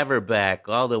 Hy Averback,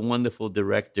 all the wonderful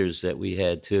directors that we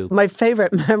had, too. My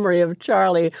favorite memory of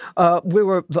Charlie, we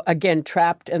were, again,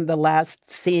 trapped in the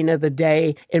last scene of the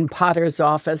day in Potter's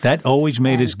office. That always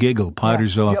made us giggle,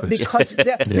 Potter's office.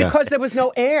 Because there was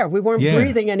no air. We weren't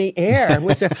breathing any air.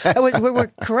 We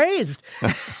were crazed.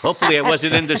 Hopefully it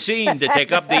wasn't in the scene to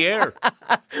take up the air.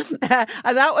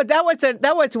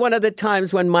 That was one of the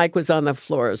times when Mike was on the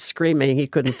floor screaming. He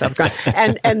couldn't stop crying.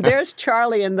 And there's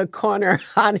Charlie in the corner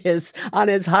on his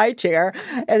high chair,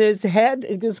 and his head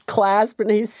is clasped, and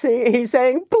he's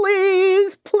saying,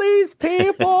 "Please, please,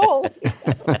 people."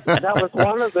 That was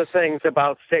one of the things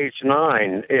about Stage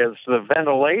 9 is the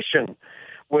ventilation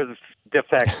was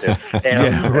defective.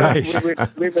 And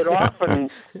we would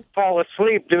often fall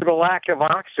asleep due to lack of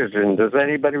oxygen. Does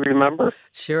anybody remember?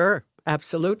 Sure.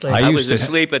 Absolutely. I was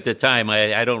asleep at the time.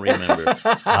 I don't remember.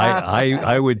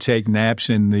 I would take naps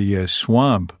in the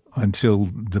swamp until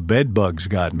the bed bugs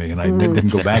got me, and I didn't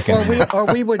go back anymore. Or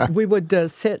we would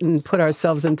sit and put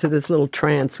ourselves into this little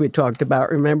trance we talked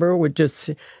about. Remember?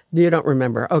 You don't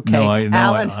remember? Okay. No,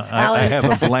 Alan, I have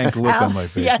a blank look on my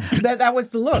face. Yeah, that was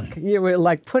the look. You were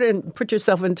like, put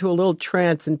yourself into a little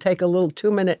trance and take a little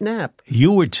 2-minute nap.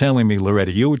 You were telling me,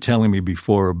 Loretta,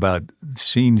 before about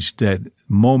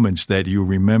moments that you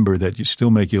remember that you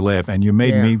still make you laugh, and you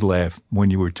made me laugh when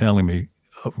you were telling me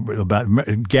about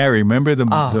Gary. Remember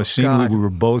the scene we were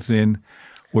both in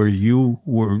where you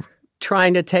were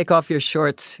trying to take off your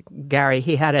shorts, Gary.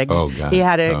 He had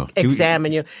to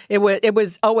examine you. It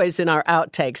was always in our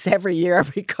outtakes every year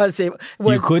because it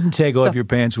was. You couldn't take off your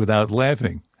pants without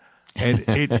laughing, and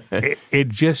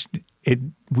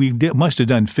we must have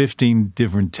done 15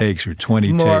 different takes or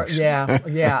 20 takes. Yeah.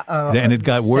 And it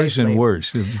got worse and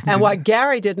worse. And what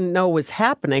Gary didn't know was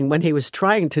happening when he was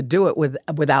trying to do it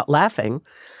without laughing,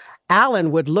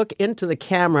 Alan would look into the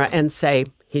camera and say,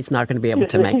 "He's not going to be able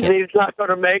to make it. He's not going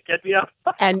to make it, yeah."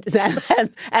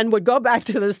 And would go back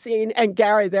to the scene, and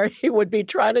Gary there, he would be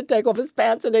trying to take off his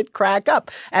pants, and it'd crack up.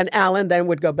 And Alan then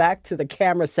would go back to the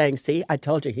camera saying, "See, I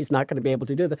told you he's not going to be able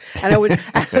to do this." And it would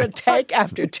take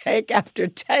after take after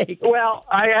take. Well,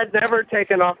 I had never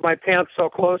taken off my pants so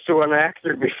close to an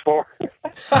actor before.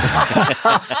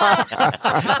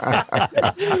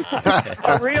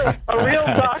 A real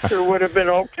doctor would have been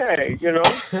okay, you know.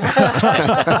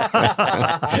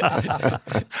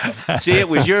 See, it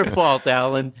was your fault,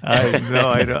 Alan.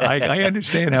 I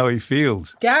understand how he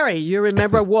feels. Gary, you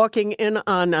remember walking in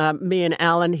on me and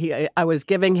Alan? I was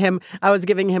giving him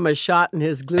a shot in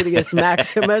his gluteus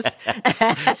maximus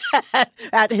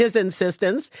at his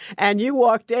insistence, and you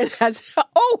walked in as,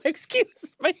 "Oh,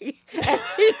 excuse me," and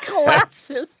he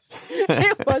collapses.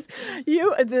 It was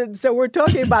you. So we're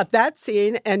talking about that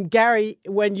scene, and Gary,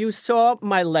 when you saw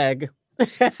my leg.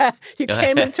 You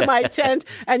came into my tent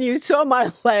and you saw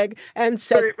my leg and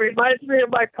said, "It reminds me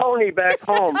of my pony back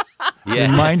home."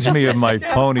 Yeah. Reminds me of my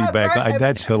pony back.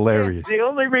 That's hilarious. The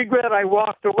only regret I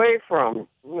walked away from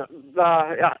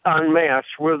on MASH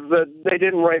was that they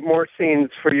didn't write more scenes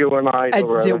for you and I.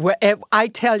 I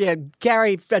tell you,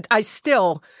 Gary, I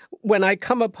still, when I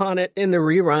come upon it in the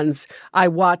reruns, I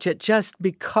watch it just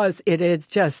because it is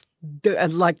just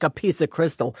like a piece of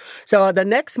crystal. So the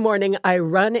next morning, I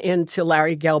run into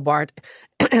Larry Gelbart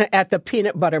at the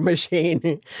peanut butter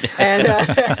machine, and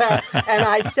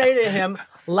I say to him,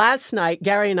 "Last night,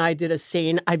 Gary and I did a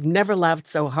scene. I've never laughed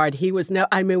so hard. He was and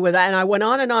I went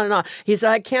on and on and on. He said,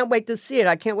 'I can't wait to see it.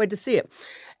 I can't wait to see it.'"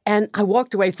 And I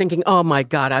walked away thinking, "Oh my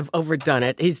God, I've overdone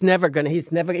it. He's not even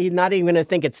going to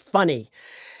think it's funny."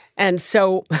 And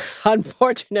so,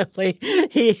 unfortunately,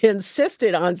 he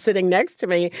insisted on sitting next to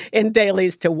me in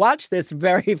dailies to watch this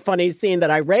very funny scene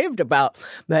that I raved about.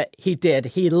 But he did.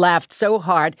 He laughed so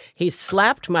hard. He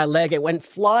slapped my leg. It went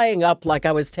flying up like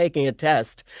I was taking a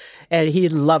test. And he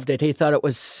loved it. He thought it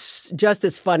was just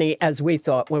as funny as we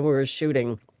thought when we were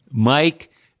shooting. Mike,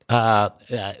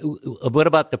 what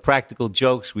about the practical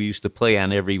jokes we used to play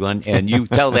on everyone? And you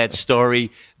tell that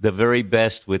story the very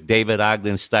best with David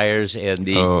Ogden Stiers and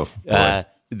the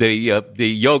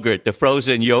yogurt, the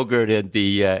frozen yogurt at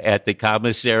the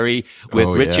commissary with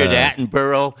Richard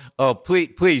Attenborough. Oh,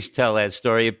 please tell that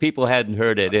story. If people hadn't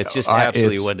heard it, it's just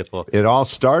absolutely wonderful. It all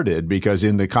started because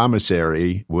in the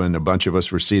commissary, when a bunch of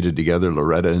us were seated together,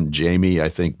 Loretta and Jamie, I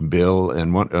think Bill,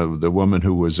 and the woman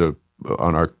who was on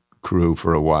our crew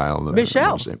for a while.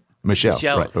 Michelle,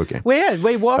 right, okay.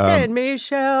 We walked in,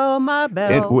 Michelle, my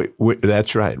belle.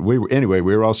 That's right. We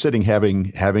were all sitting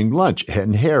having lunch,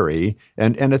 and Harry,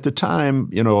 and at the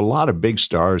time, a lot of big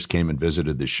stars came and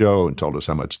visited the show and told us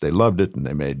how much they loved it, and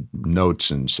they made notes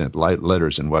and sent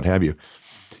letters and what have you.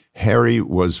 Harry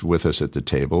was with us at the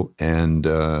table, and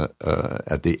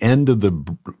at the end of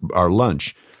our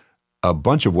lunch, a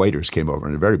bunch of waiters came over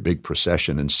in a very big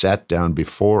procession and sat down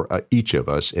before each of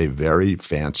us a very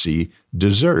fancy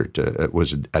dessert. It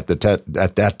was at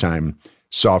that time,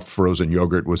 soft frozen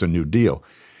yogurt was a new deal.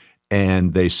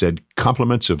 And they said,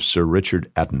 "Compliments of Sir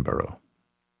Richard Attenborough."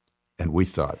 And we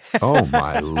thought, oh,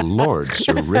 my Lord,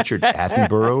 Sir Richard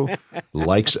Attenborough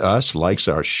likes us, likes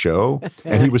our show.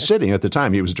 And he was sitting at the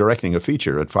time, he was directing a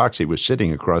feature at Fox. He was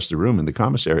sitting across the room in the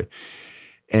commissary.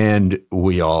 And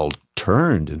we all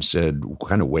turned and said,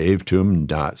 kind of waved to him and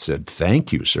said,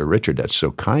 "Thank you, Sir Richard. That's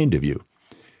so kind of you."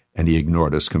 And he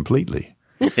ignored us completely.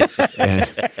 And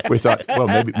we thought, well,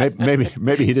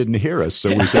 maybe he didn't hear us,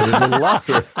 so we said it a little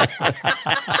louder.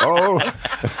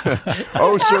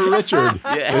 Oh, Sir Richard,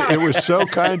 it was so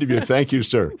kind of you. Thank you,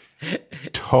 sir.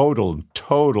 Total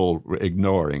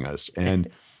ignoring us. And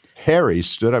Harry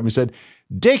stood up and said,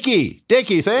 Dickie,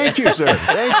 thank you, sir.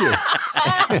 Thank you.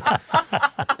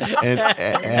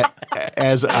 And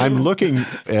as I'm looking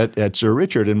at Sir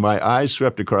Richard, and my eyes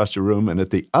swept across the room, and at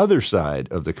the other side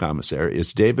of the commissary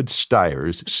is David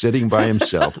Stiers sitting by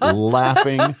himself,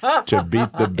 laughing to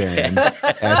beat the band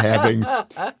at having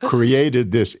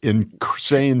created this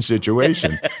insane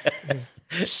situation.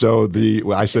 So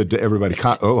I said to everybody,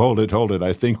 hold it.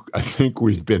 I think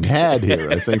we've been had here.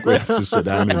 I think we have to sit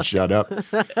down and shut up.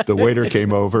 The waiter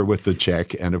came over with the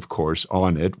check, and of course,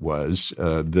 on it was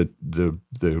the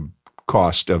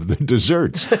cost of the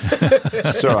desserts.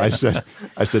 So I said,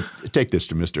 "Take this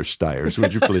to Mr. Stiers,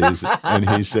 would you please?" And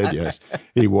he said yes.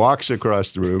 He walks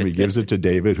across the room. He gives it to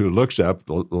David, who looks up,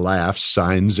 laughs,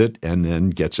 signs it, and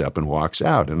then gets up and walks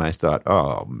out. And I thought,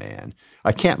 oh man,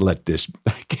 I can't let this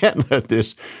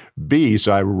be.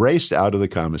 So I raced out of the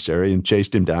commissary and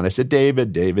chased him down. I said,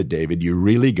 David, you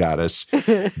really got us.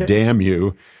 Damn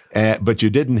you. But you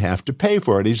didn't have to pay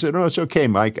for it. He said, "No, it's okay,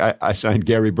 Mike. I signed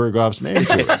Gary Berghoff's name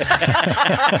to it."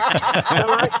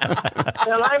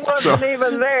 and I wasn't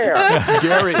even there.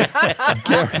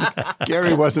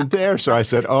 Gary wasn't there. So I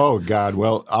said, "Oh God,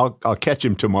 well, I'll catch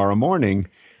him tomorrow morning."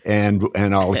 And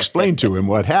I'll explain to him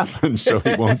what happened so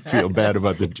he won't feel bad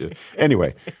about the.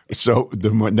 Anyway, so the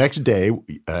next day,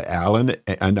 Alan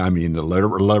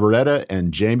Loretta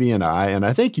and Jamie and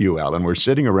I think you, Alan, were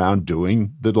sitting around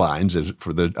doing the lines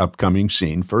for the upcoming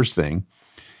scene, first thing.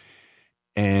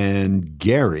 And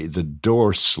Gary, the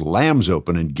door slams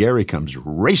open and Gary comes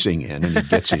racing in and he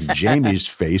gets in Jamie's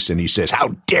face and he says,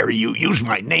 "How dare you use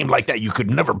my name like that? You could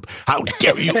never, how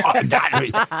dare you?"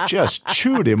 Just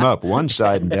chewed him up one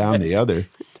side and down the other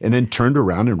and then turned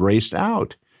around and raced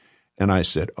out. And I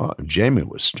said, oh, Jamie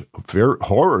was very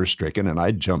horror-stricken and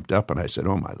I jumped up and I said,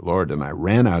 "Oh, my Lord." And I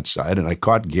ran outside and I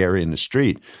caught Gary in the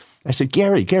street. I said,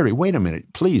 Gary, wait a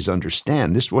minute. Please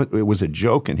understand. It was a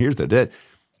joke and here's the dead.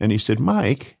 And he said,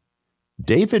 "Mike,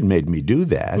 David made me do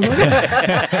that."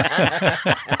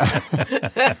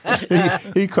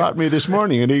 he caught me this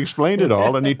morning and he explained it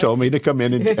all and he told me to come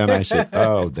in and I said,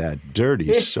 "Oh, that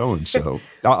dirty so-and-so."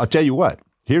 I'll tell you what.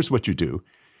 Here's what you do.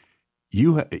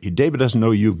 David doesn't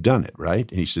know you've done it, right?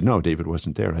 And he said, "No, David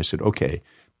wasn't there." I said, "Okay.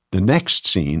 The next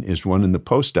scene is one in the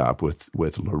post-op with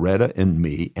Loretta and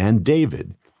me and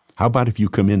David. How about if you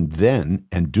come in then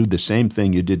and do the same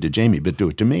thing you did to Jamie, but do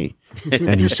it to me?"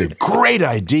 And he said, "Great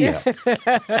idea."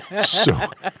 So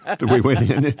we went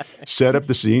in, set up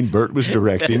the scene. Bert was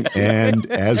directing. And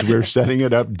as we're setting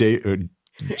it up, Gary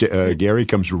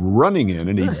comes running in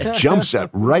and he jumps up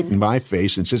right in my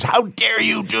face and says, "How dare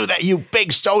you do that, you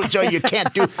big so-and-so, you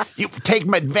take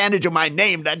advantage of my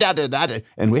name, da, da, da, da."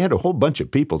 And we had a whole bunch of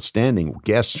people standing,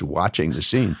 guests watching the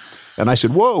scene. And I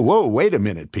said, whoa, wait a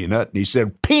minute, Peanut. And he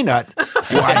said, "Peanut?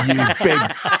 Why, you big..."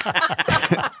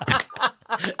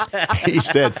 He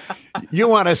said, "You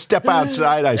want to step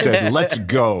outside?" I said, "Let's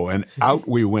go." And out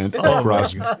we went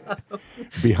across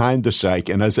behind the psych.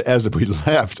 And as we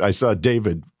left, I saw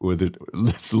David with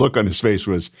this look on his face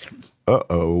was,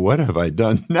 uh-oh, what have I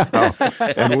done now?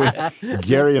 And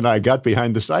Gary and I got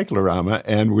behind the cyclorama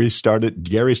and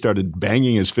Gary started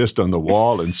banging his fist on the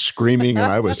wall and screaming,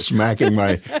 and I was smacking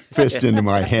my fist into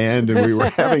my hand, and we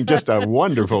were having just a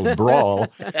wonderful brawl.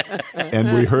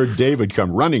 And we heard David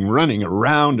come running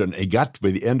around, and he got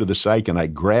to the end of the psych, and I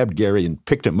grabbed Gary and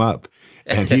picked him up.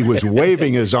 And he was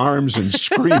waving his arms and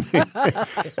screaming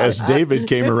as David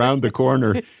came around the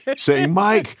corner saying,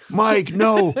 "Mike,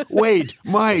 no, wait,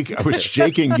 Mike." I was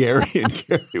shaking Gary and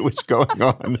Gary was going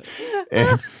on.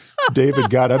 And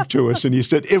David got up to us and he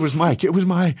said, "It was Mike. It was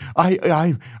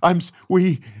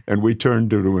we." And we turned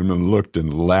to him and looked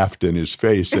and laughed in his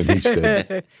face. And he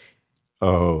said,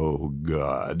 "Oh,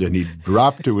 God." And he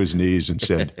dropped to his knees and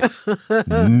said,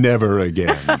 "Never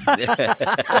again."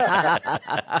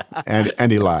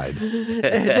 And he lied.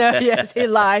 Yes, he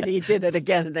lied. He did it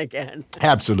again and again.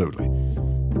 Absolutely.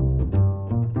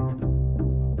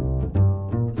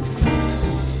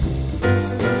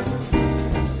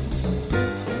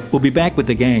 We'll be back with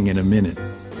the gang in a minute.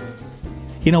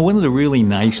 You know, one of the really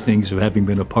nice things of having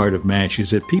been a part of MASH is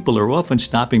that people are often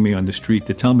stopping me on the street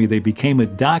to tell me they became a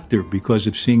doctor because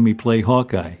of seeing me play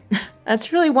Hawkeye.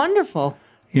 That's really wonderful.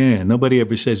 Yeah, nobody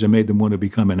ever says I made them want to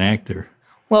become an actor.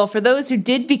 Well, for those who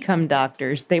did become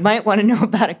doctors, they might want to know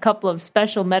about a couple of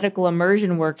special medical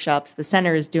immersion workshops the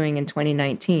center is doing in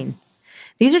 2019.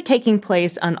 These are taking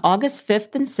place on August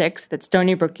 5th and 6th at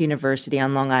Stony Brook University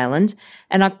on Long Island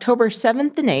and October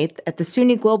 7th and 8th at the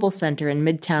SUNY Global Center in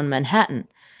Midtown Manhattan.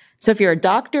 So if you're a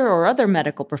doctor or other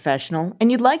medical professional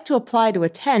and you'd like to apply to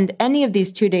attend any of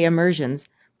these 2-day immersions,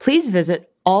 please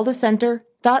visit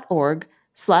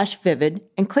aldacenter.org/vivid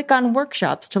and click on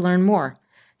workshops to learn more.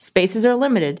 Spaces are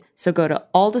limited, so go to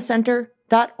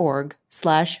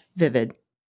aldacenter.org/vivid.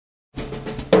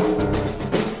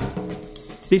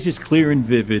 This is Clear and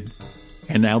Vivid,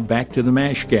 and now back to the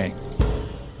MASH gang.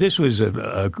 This was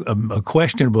a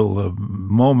questionable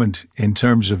moment in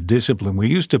terms of discipline. We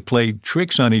used to play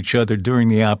tricks on each other during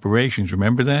the operations.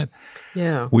 Remember that?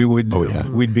 Yeah. We would.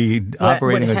 We'd be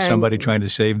operating on somebody trying to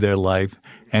save their life,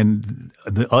 and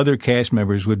the other cast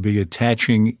members would be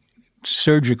attaching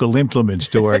surgical implements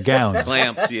to our gowns.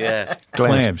 Clamps, yeah.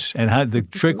 Clamps. And the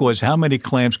trick was, how many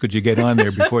clamps could you get on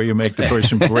there before you make the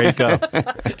person break up?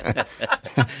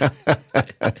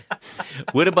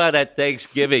 What about at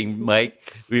Thanksgiving, Mike?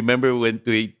 Remember when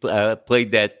we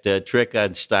played that trick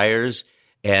on Stiers,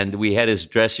 and we had his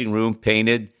dressing room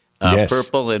painted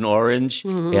purple and orange,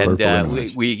 and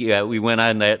we went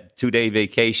on that 2-day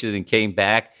vacation and came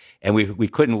back, and we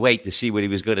couldn't wait to see what he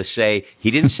was going to say. He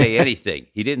didn't say anything.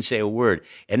 He didn't say a word.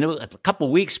 And a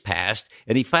couple weeks passed,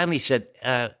 and he finally said,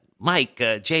 Mike,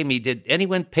 Jamie, did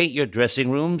anyone paint your dressing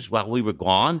rooms while we were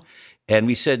gone? And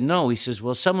we said, no. He says,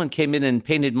 well, someone came in and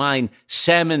painted mine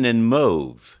salmon and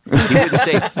mauve. He didn't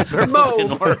say purple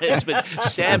and orange, but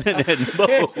salmon and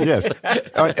mauve. Yes,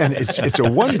 and it's a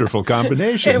wonderful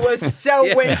combination. It was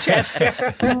so Winchester.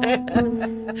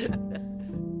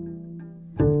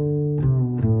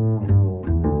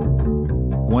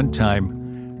 One time,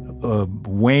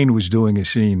 Wayne was doing a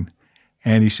scene,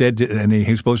 and he said, and he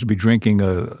was supposed to be drinking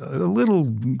a little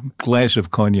glass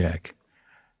of cognac.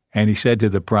 And he said to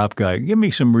the prop guy, give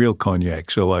me some real cognac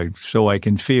so I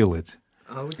can feel it.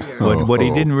 Oh, dear. But what he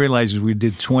didn't realize is we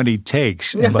did 20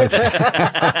 takes. But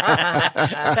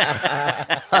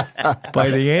by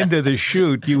the end of the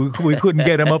shoot, we couldn't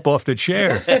get him up off the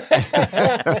chair.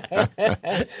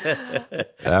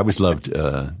 I always loved,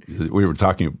 we were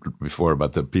talking before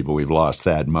about the people we've lost,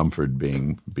 Thad Mumford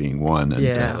being one. And,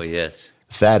 Oh, yes.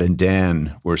 Thad and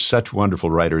Dan were such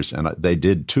wonderful writers, and they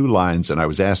did 2 lines, and I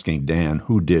was asking Dan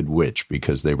who did which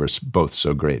because they were both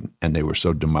so great, and they were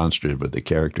so demonstrative of the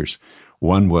characters.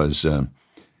 One was, and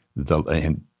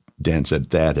Dan said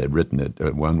Thad had written it,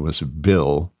 one was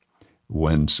Bill,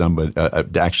 when somebody,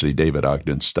 actually David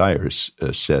Ogden Stiers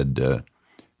said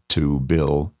to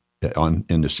Bill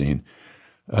in the scene,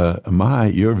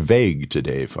 you're vague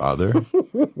today, Father,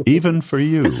 even for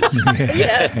you.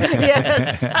 Yes.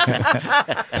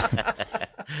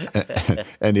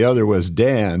 And the other was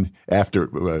Dan, after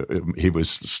he was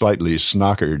slightly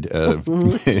snockered.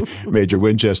 Major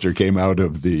Winchester came out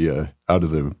of the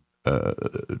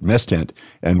mess tent,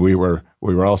 and we were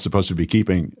all supposed to be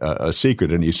keeping a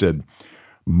secret, and he said,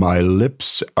 "My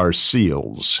lips are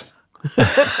seals."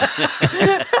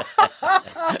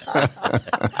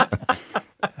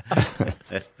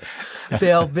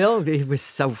 Bill, he was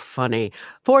so funny.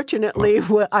 Fortunately,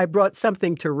 I brought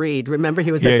something to read. Remember,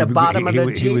 he was at the bottom of the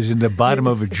Jeep? He was in the bottom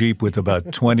of a Jeep with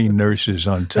about 20 nurses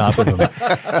on top of him.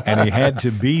 And he had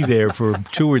to be there for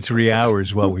 2 or 3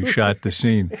 hours while we shot the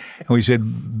scene. And we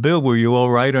said, Bill, were you all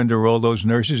right under all those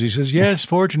nurses? He says, yes,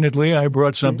 fortunately, I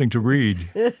brought something to read.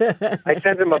 I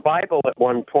sent him a Bible at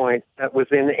one point that was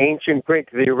in ancient Greek,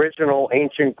 the original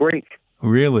ancient Greek.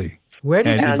 Really? Where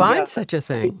did you find such a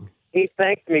thing? He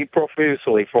thanked me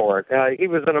profusely for it. He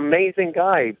was an amazing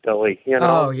guy, Billy. You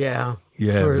know. Oh, yeah.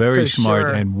 Yeah, very smart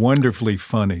sure. And wonderfully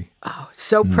funny. Oh,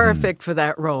 so perfect for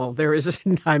that role. There's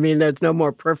no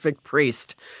more perfect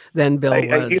priest than Bill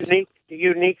was. A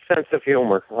unique sense of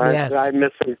humor. Yes. I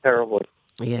miss him terribly.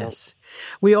 Yes.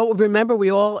 We all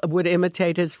would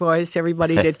imitate his voice.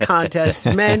 Everybody did contests,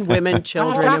 men, women,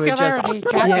 children.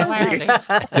 Jocularity.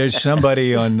 There's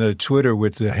somebody on Twitter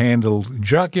with the handle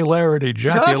Jocularity.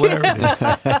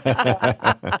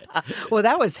 Well,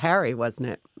 that was Harry, wasn't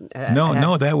it?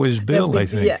 No, that was Bill, I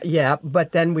think. Yeah,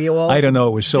 but then we all... I don't know.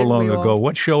 It was so long ago.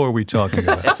 What show are we talking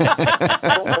about?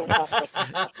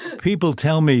 People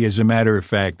tell me, as a matter of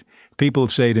fact, people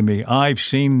say to me, I've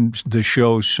seen the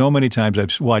show so many times.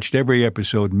 I've watched every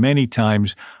episode many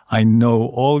times. I know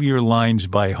all your lines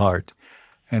by heart.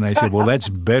 And I said, well, that's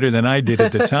better than I did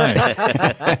at the time.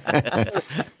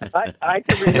 I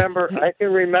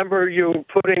can remember you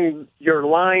putting your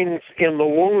lines in the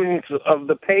wounds of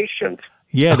the patient.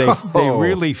 Yeah, they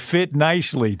really fit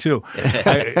nicely, too.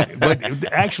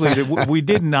 But actually, we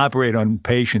didn't operate on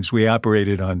patients. We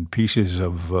operated on pieces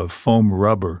of foam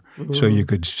rubber, so you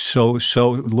could sew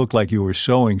look like you were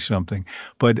sewing something.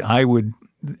 But I would,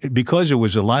 because it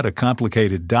was a lot of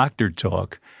complicated doctor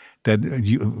talk that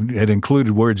had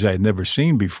included words I had never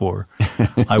seen before,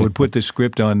 I would put the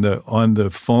script on the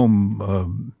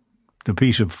foam, the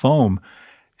piece of foam,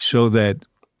 so that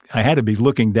I had to be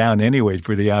looking down anyway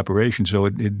for the operation, so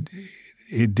it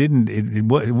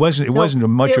wasn't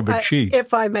much of a cheat.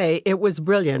 If I may, it was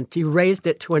brilliant. You raised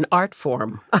it to an art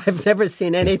form. I've never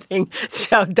seen anything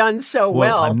done so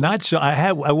well. I'm not so.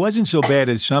 I wasn't so bad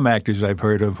as some actors I've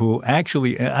heard of who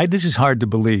actually. This is hard to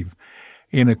believe.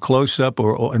 In a close-up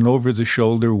or an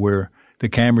over-the-shoulder where the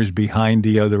camera's behind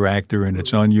the other actor and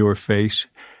it's on your face.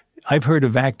 I've heard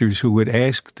of actors who would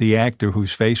ask the actor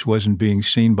whose face wasn't being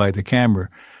seen by the camera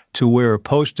to wear a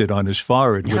Post-it on his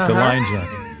forehead with the lines on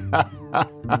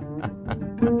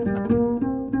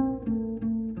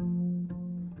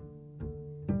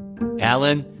it.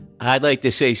 Alan, I'd like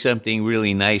to say something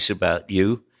really nice about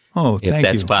you. Oh, thank you. If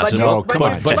that's possible.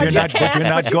 But you're not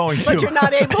going to. But you're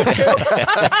not able to.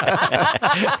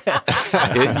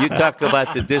 You talk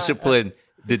about the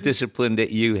discipline that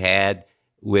you had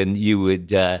when you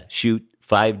would shoot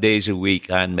 5 days a week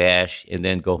on MASH, and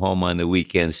then go home on the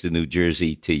weekends to New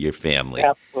Jersey to your family.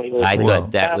 Absolutely. I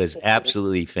thought that was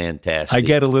absolutely fantastic. I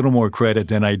get a little more credit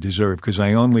than I deserve because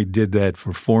I only did that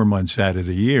for 4 months out of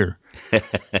the year.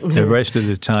 The rest of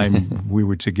the time we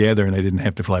were together, and I didn't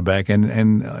have to fly back. And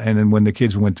then when the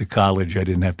kids went to college, I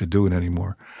didn't have to do it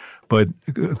anymore. But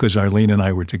because Arlene and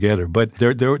I were together, but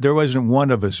there wasn't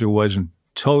one of us who wasn't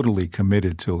totally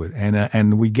committed to it,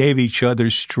 and we gave each other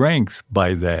strength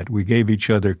by that. We gave each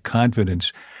other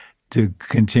confidence to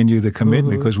continue the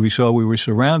commitment because we saw we were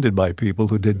surrounded by people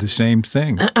who did the same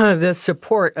thing. The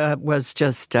support was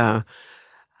just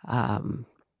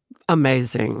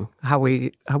amazing. How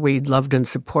we loved and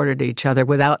supported each other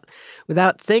without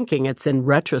thinking. It's in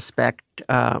retrospect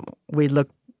we look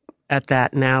at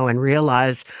that now and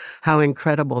realize how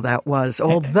incredible that was.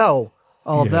 Although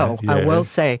Yeah. I will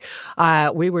say,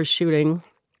 we were shooting,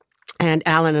 and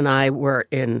Alan and I were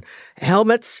in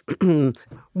helmets.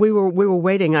 we were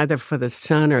waiting either for the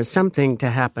sun or something to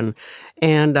happen,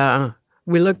 and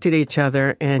we looked at each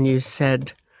other, and you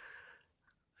said,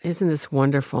 "Isn't this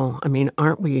wonderful? I mean,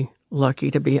 aren't we lucky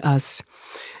to be us?"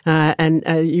 And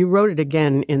you wrote it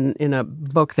again in a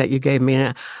book that you gave me,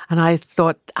 and I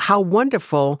thought how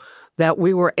wonderful that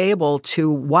we were able to,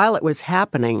 while it was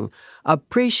happening,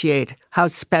 appreciate how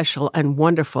special and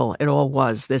wonderful it all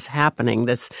was, this happening,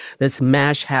 this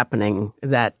MASH happening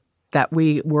that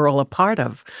we were all a part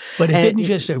of. But it didn't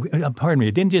just, pardon me,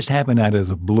 it didn't just happen out of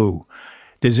the blue.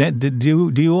 Do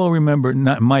you all remember,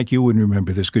 not Mike, you wouldn't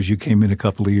remember this because you came in a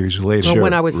couple of years later. Well,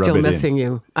 when I was still missing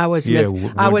you. I was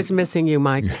missing you,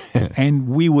 Mike. And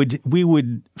we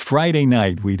would, Friday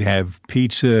night, we'd have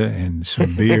pizza and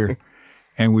some beer.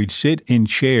 And we'd sit in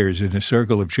chairs, in a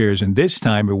circle of chairs. And this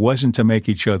time, it wasn't to make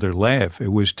each other laugh.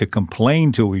 It was to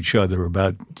complain to each other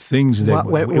about things that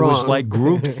went it wrong. was like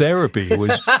group therapy. It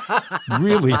was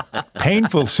really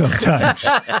painful sometimes.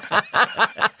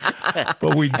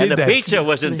 But we did and the that. pizza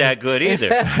wasn't that good either.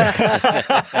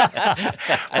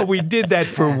 But we did that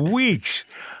for weeks.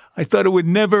 I thought it would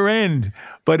never end,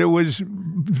 but it was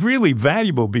really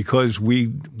valuable because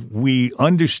we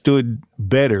understood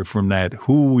better from that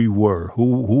who we were,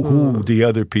 who the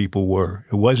other people were.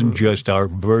 It wasn't just our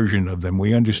version of them.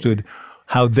 We understood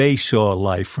how they saw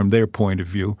life from their point of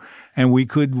view, and we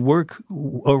could work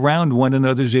around one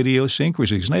another's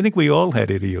idiosyncrasies. And I think we all had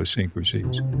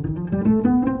idiosyncrasies.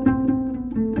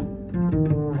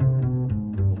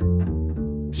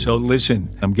 So listen,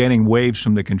 I'm getting waves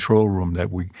from the control room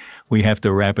that we have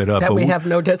to wrap it up. That we have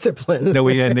no discipline. No,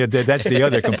 that's the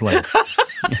other complaint.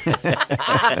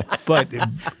 But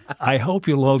I hope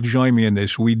you'll all join me in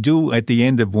this. We do, at the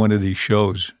end of one of these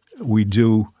shows, we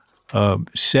do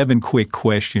 7 quick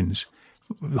questions,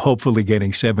 hopefully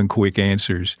getting 7 quick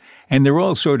answers. And they're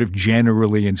all sort of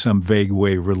generally in some vague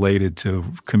way related to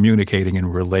communicating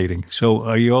and relating. So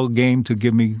are you all game to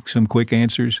give me some quick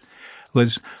answers?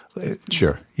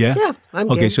 Sure. Yeah? Yeah, I'm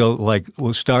okay, game. so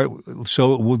we'll start.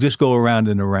 So we'll just go around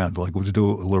and around. Like we'll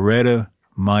do Loretta,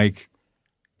 Mike,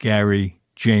 Gary,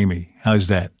 Jamie. How's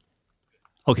that?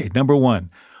 Okay, number 1.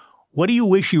 What do you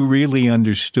wish you really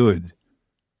understood?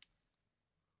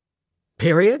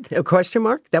 Period? A question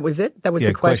mark? That was it? That was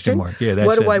the question? Question mark. Yeah, that's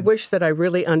what do it. I wish that I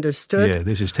really understood? Yeah,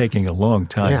 this is taking a long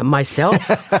time. Yeah, myself?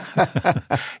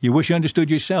 You wish you understood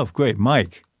yourself. Great.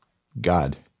 Mike.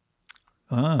 God.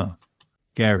 Ah.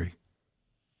 Gary.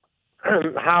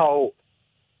 How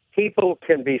people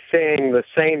can be saying the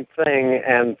same thing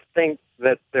and think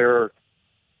that they're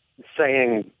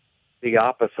saying the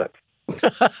opposite.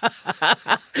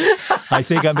 I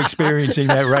think I'm experiencing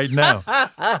that right now.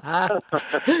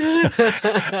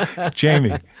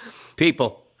 Jamie.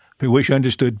 People. We wish you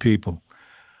understood people.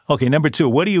 Okay, number 2.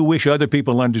 What do you wish other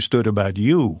people understood about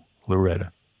you,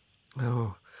 Loretta?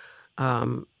 Oh,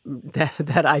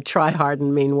 that I try hard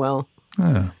and mean well.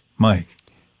 Mike.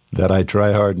 That I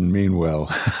try hard and mean well.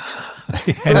 Was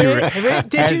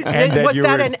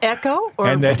that an echo? Or?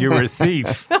 And that you're a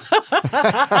thief.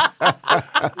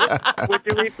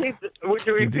 Would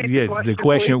you repeat the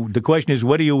question? The question is,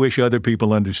 what do you wish other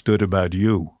people understood about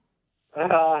you?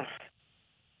 I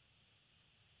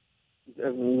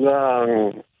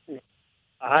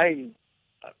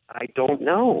don't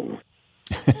know.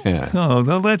 Oh,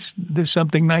 well, there's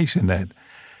something nice in that.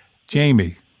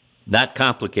 Jamie. Not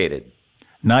complicated.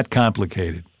 Not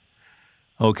complicated.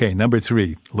 Okay, number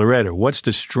 3. Loretta, what's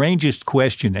the strangest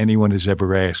question anyone has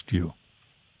ever asked you?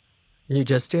 You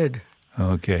just did.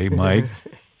 Okay, Mike.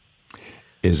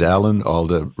 Is Alan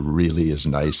Alda really as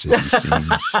nice as he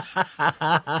seems?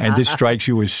 And this strikes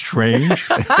you as strange?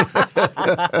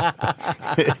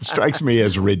 It strikes me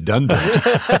as redundant.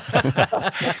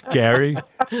 Gary?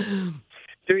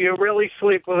 do you really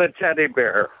sleep with a teddy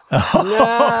bear?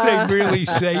 Oh, they really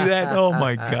say that? Oh,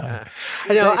 my God.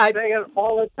 They say it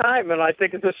all the time, and I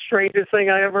think it's the strangest thing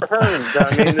I ever heard.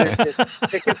 I mean,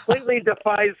 it completely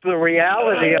defies the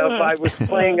reality of I was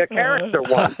playing a character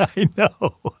once. I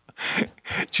know.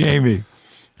 Jamie.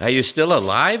 Are you still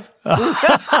alive? Hey,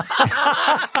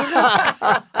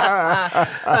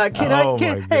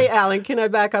 Alan, can I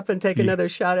back up and take another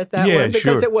shot at that one? Because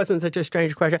sure. It wasn't such a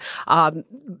strange question. What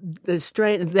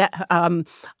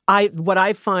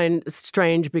I find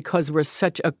strange, because we're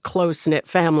such a close-knit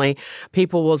family,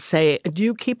 people will say, do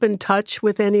you keep in touch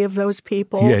with any of those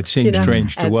people? Yeah, it seems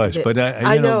strange to us. But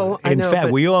in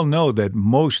fact, we all know that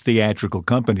most theatrical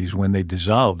companies, when they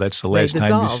dissolve, that's the last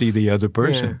time you see the other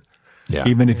person. Yeah. Yeah.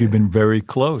 Even if you've been very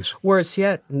close. Worse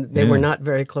yet, they were not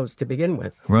very close to begin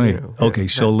with. Right. Okay,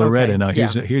 so Loretta, now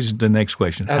here's the next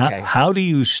question. Okay. How do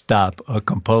you stop a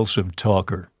compulsive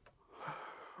talker?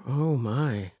 Oh,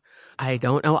 my. I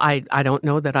don't know. I don't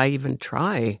know that I even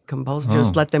try.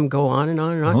 Just let them go on and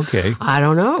on and on. Okay. I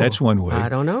don't know. That's one way. I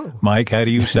don't know. Mike, how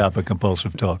do you stop a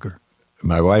compulsive talker?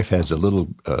 My wife has a little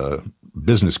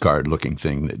business card looking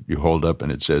thing that you hold up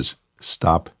and it says,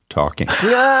 "Stop talking." Is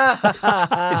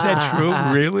that true?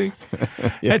 Really?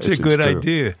 Yes, That's a good true.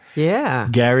 idea. Yeah.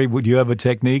 Gary, would you have a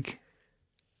technique?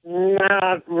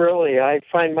 Not really. I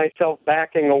find myself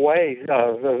backing away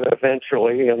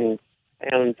eventually, and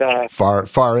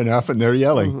Far enough, and they're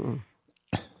yelling. Mm-hmm.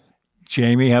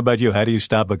 Jamie, how about you? How do you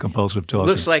stop a compulsive talker?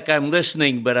 Looks like I'm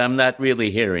listening, but I'm not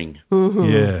really hearing. Mm-hmm.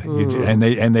 Yeah,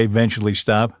 and they eventually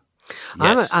stop.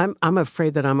 Yes. I'm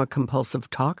afraid that I'm a compulsive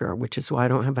talker, which is why I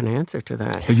don't have an answer to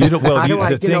that. You don't,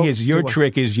 the thing is, your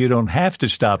trick is you don't have to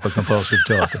stop a compulsive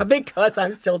talker. Because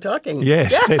I'm still talking.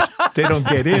 Yes, they don't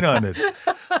get in on it.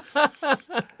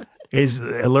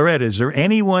 Loretta, is there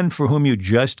anyone for whom you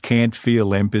just can't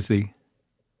feel empathy?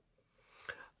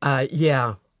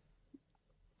 Yeah.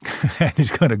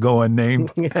 He's going to go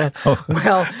unnamed. Yeah. Oh.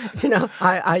 Well,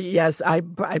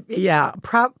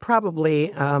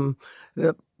 probably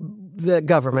the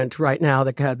government right now,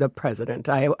 the president.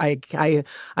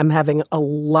 I'm having a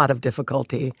lot of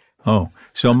difficulty. Oh,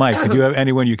 so Mike, do you have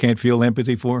anyone you can't feel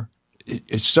empathy for?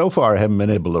 So far, I haven't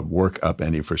been able to work up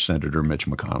any for Senator Mitch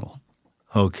McConnell.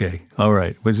 Okay, all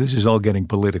right. Well, this is all getting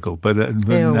political. But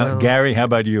now, Gary, how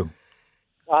about you?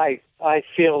 I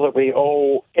feel that we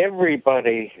owe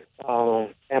everybody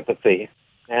empathy,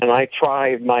 and I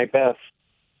try my best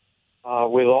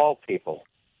with all people.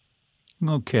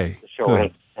 Okay, to show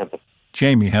good. Empathy.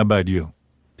 Jamie, how about you?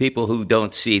 People who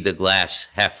don't see the glass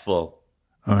half full.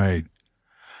 All right.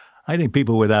 I think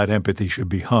people without empathy should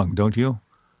be hung, don't you?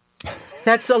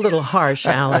 That's a little harsh,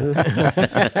 Alan.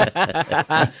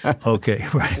 Okay,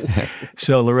 right.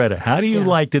 So, Loretta, how do you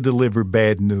like to deliver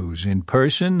bad news? In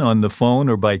person, on the phone,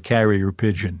 or by carrier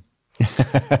pigeon?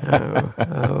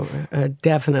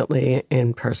 Definitely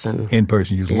in person. In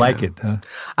person. You like it, huh?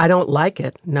 I don't like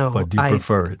it, no. But do you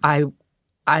prefer it?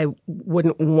 I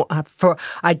wouldn't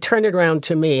I'd turn it around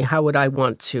to me. How would I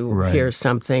want to hear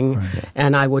something? Right.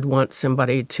 And I would want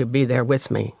somebody to be there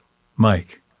with me.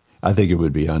 Mike? I think it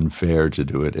would be unfair to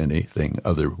do it anything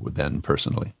other than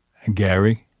personally. And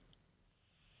Gary?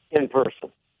 In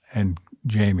person. And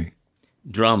Jamie?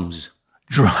 Drums.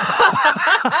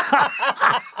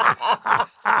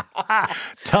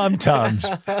 Tom-toms.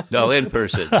 No, in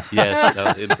person. Yes,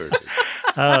 no, in person.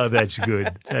 Oh, that's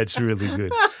good. That's really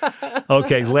good.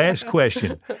 Okay, last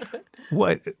question.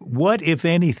 What, if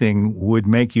anything, would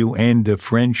make you end a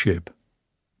friendship?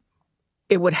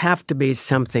 It would have to be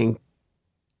something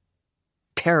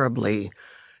terribly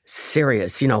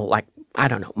serious, like, I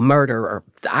don't know, murder or,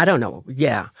 I don't know,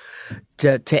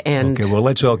 to end. Okay, well,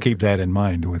 let's all keep that in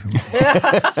mind with him.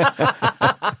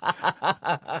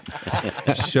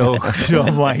 So,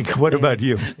 Mike, what about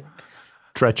you?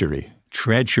 Treachery.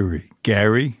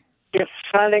 Gary? If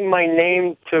signing my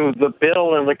name to the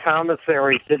bill in the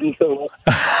commissary didn't do it.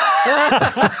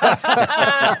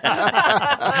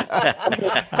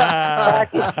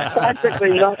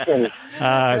 Practically nothing.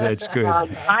 That's good.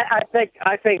 I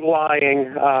think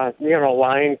lying,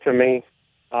 lying to me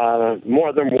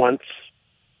more than once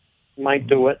might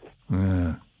do it.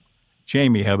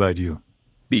 Jamie, how about you?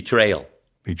 Betrayal.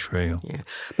 Yeah,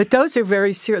 but those are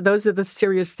very serious. Those are the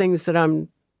serious things that I'm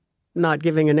not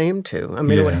giving a name to. I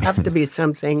mean, it would have to be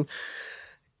something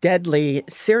deadly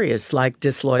serious, like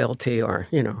disloyalty or,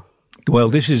 Well,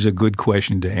 this is a good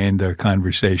question to end our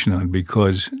conversation on,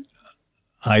 because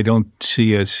I don't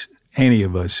see any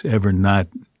of us, ever not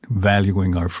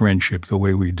valuing our friendship the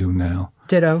way we do now.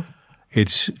 Ditto.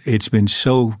 It's been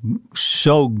so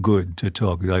good to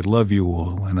talk. I love you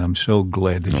all, and I'm so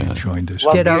glad that you joined us.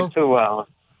 Love Ditto. you too, Alan.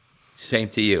 Same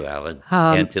to you, Alan,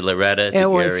 and to Loretta, to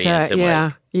Gary, and to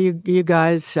yeah. Mike. You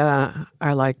guys are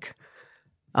like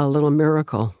a little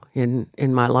miracle in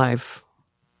my life.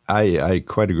 I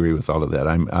quite agree with all of that.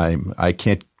 I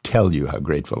can't tell you how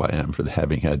grateful I am for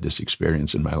having had this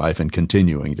experience in my life and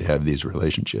continuing to have these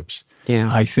relationships. Yeah.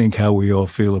 I think how we all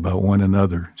feel about one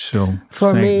another. So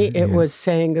For me, it was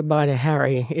saying goodbye to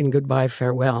Harry in Goodbye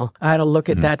Farewell. I had to look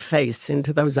at that face,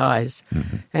 into those eyes,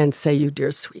 and say, "You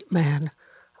dear sweet man,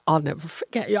 I'll never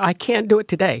forget you." I can't do it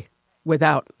today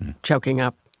without choking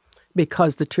up,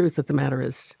 because the truth of the matter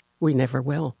is we never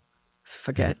will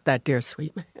forget that dear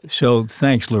sweet man. So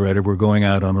thanks, Loretta. We're going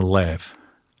out on a laugh.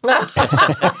 Now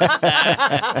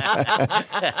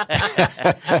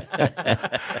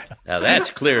that's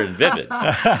clear and vivid.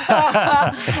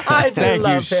 I do Thank you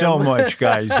love so him. much,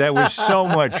 guys. That was so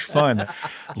much fun.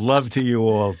 Love to you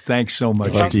all. Thanks so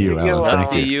much. Love to you, Alan. Love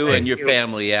Thank to you. you and your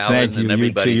family, Alan, Thank you. and You to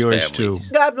everybody's yours, family. too.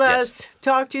 God bless.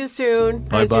 Talk to you soon,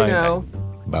 as Bye-bye. you know.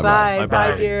 Bye-bye. Bye.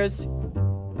 Bye-bye. Bye, dears.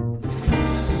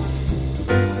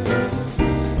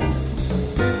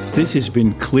 This has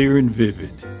been clear and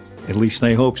vivid. At least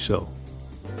I hope so.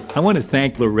 I want to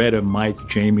thank Loretta, Mike,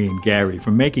 Jamie, and Gary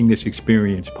for making this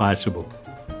experience possible.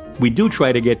 We do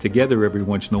try to get together every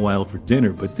once in a while for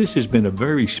dinner, but this has been a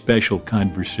very special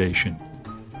conversation.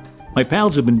 My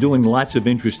pals have been doing lots of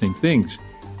interesting things.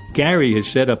 Gary has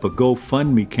set up a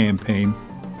GoFundMe campaign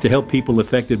to help people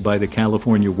affected by the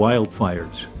California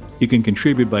wildfires. You can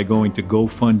contribute by going to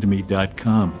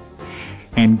GoFundMe.com.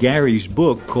 And Gary's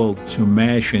book, called To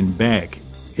Mash and Back,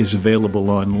 is available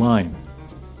online.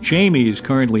 Jamie is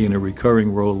currently in a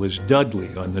recurring role as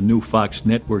Dudley on the new Fox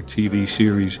Network TV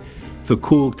series, The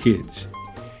Cool Kids.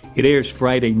 It airs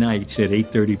Friday nights at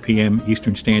 8:30 p.m.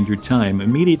 Eastern Standard Time,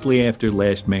 immediately after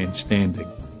Last Man Standing.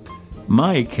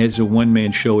 Mike has a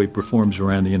one-man show he performs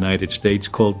around the United States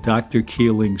called Dr.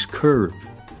 Keeling's Curve.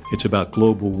 It's about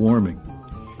global warming.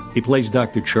 He plays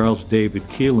Dr. Charles David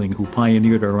Keeling, who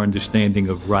pioneered our understanding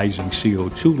of rising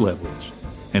CO2 levels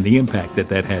and the impact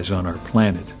that has on our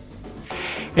planet.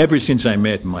 Ever since I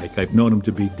met Mike, I've known him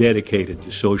to be dedicated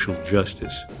to social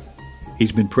justice.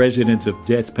 He's been president of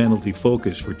Death Penalty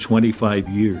Focus for 25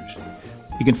 years.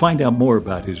 You can find out more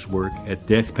about his work at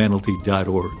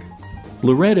deathpenalty.org.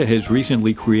 Loretta has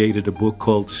recently created a book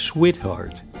called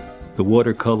Sweetheart, The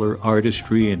Watercolor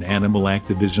Artistry and Animal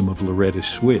Activism of Loretta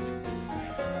Swit.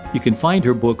 You can find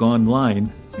her book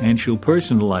online, and she'll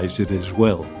personalize it as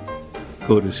well.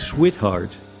 Go to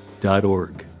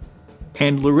sweetheart.org.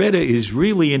 And Loretta is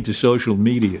really into social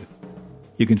media.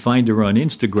 You can find her on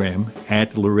Instagram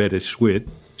at Loretta Swit,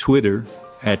 Twitter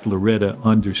at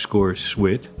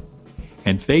Loretta_Swit,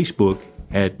 and Facebook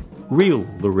at Real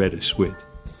Loretta Swit.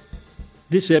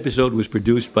 This episode was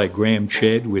produced by Graham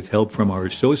Chedd with help from our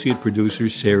associate producer,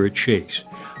 Sarah Chase.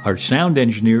 Our sound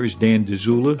engineer is Dan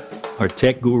DeZula, our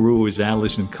tech guru is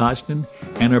Allison Costin,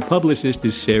 and our publicist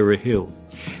is Sarah Hill.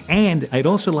 And I'd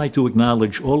also like to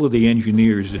acknowledge all of the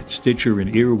engineers at Stitcher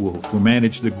and Earwolf who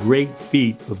managed the great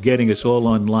feat of getting us all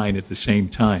online at the same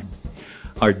time.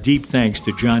 Our deep thanks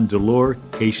to John Delore,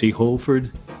 Casey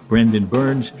Holford, Brendan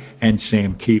Burns, and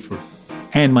Sam Kiefer.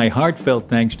 And my heartfelt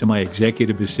thanks to my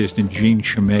executive assistant, Jean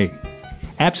Chimay.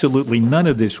 Absolutely none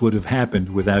of this would have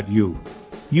happened without you.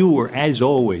 You were, as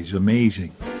always,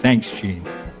 amazing. Thanks, Jean.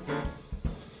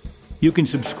 You can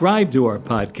subscribe to our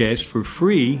podcast for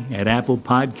free at Apple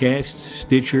Podcasts,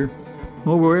 Stitcher,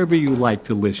 or wherever you like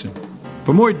to listen.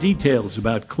 For more details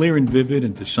about Clear and Vivid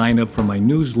and to sign up for my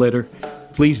newsletter,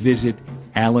 please visit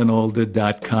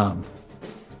alanalda.com.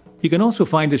 You can also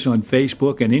find us on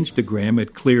Facebook and Instagram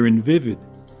at Clear and Vivid,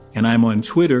 and I'm on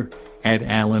Twitter at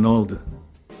Alan Alda.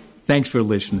 Thanks for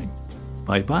listening.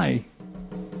 Bye-bye.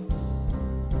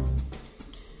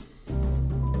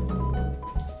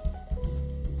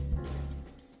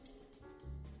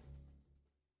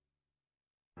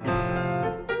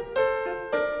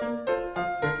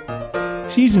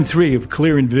 Season 3 of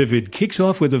Clear and Vivid kicks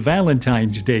off with a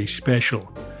Valentine's Day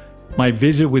special. My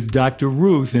visit with Dr.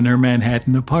 Ruth in her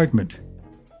Manhattan apartment.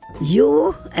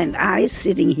 You and I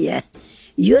sitting here,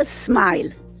 your smile,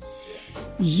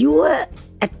 your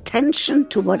attention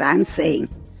to what I'm saying,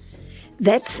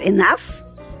 that's enough.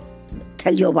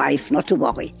 Tell your wife not to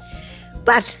worry.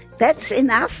 But that's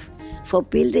enough for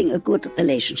building a good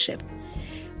relationship.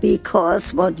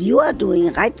 Because what you are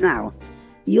doing right now,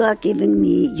 you are giving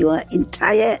me your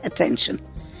entire attention.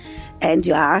 And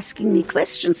you are asking me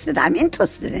questions that I'm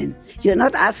interested in. You're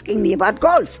not asking me about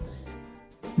golf.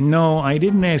 No, I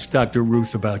didn't ask Dr.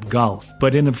 Ruth about golf,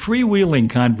 but in a freewheeling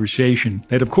conversation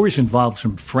that of course involved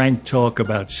some frank talk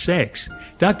about sex,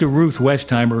 Dr. Ruth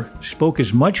Westheimer spoke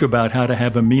as much about how to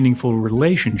have a meaningful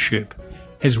relationship,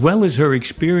 as well as her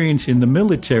experience in the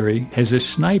military as a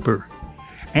sniper,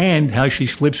 and how she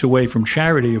slips away from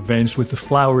charity events with the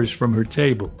flowers from her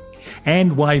table,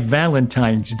 and why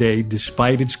Valentine's Day,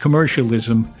 despite its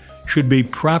commercialism, should be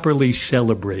properly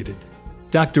celebrated.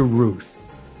 Dr. Ruth,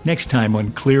 next time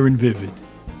on Clear and Vivid.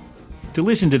 To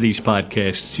listen to these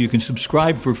podcasts, you can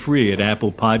subscribe for free at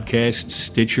Apple Podcasts,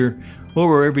 Stitcher, or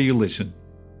wherever you listen.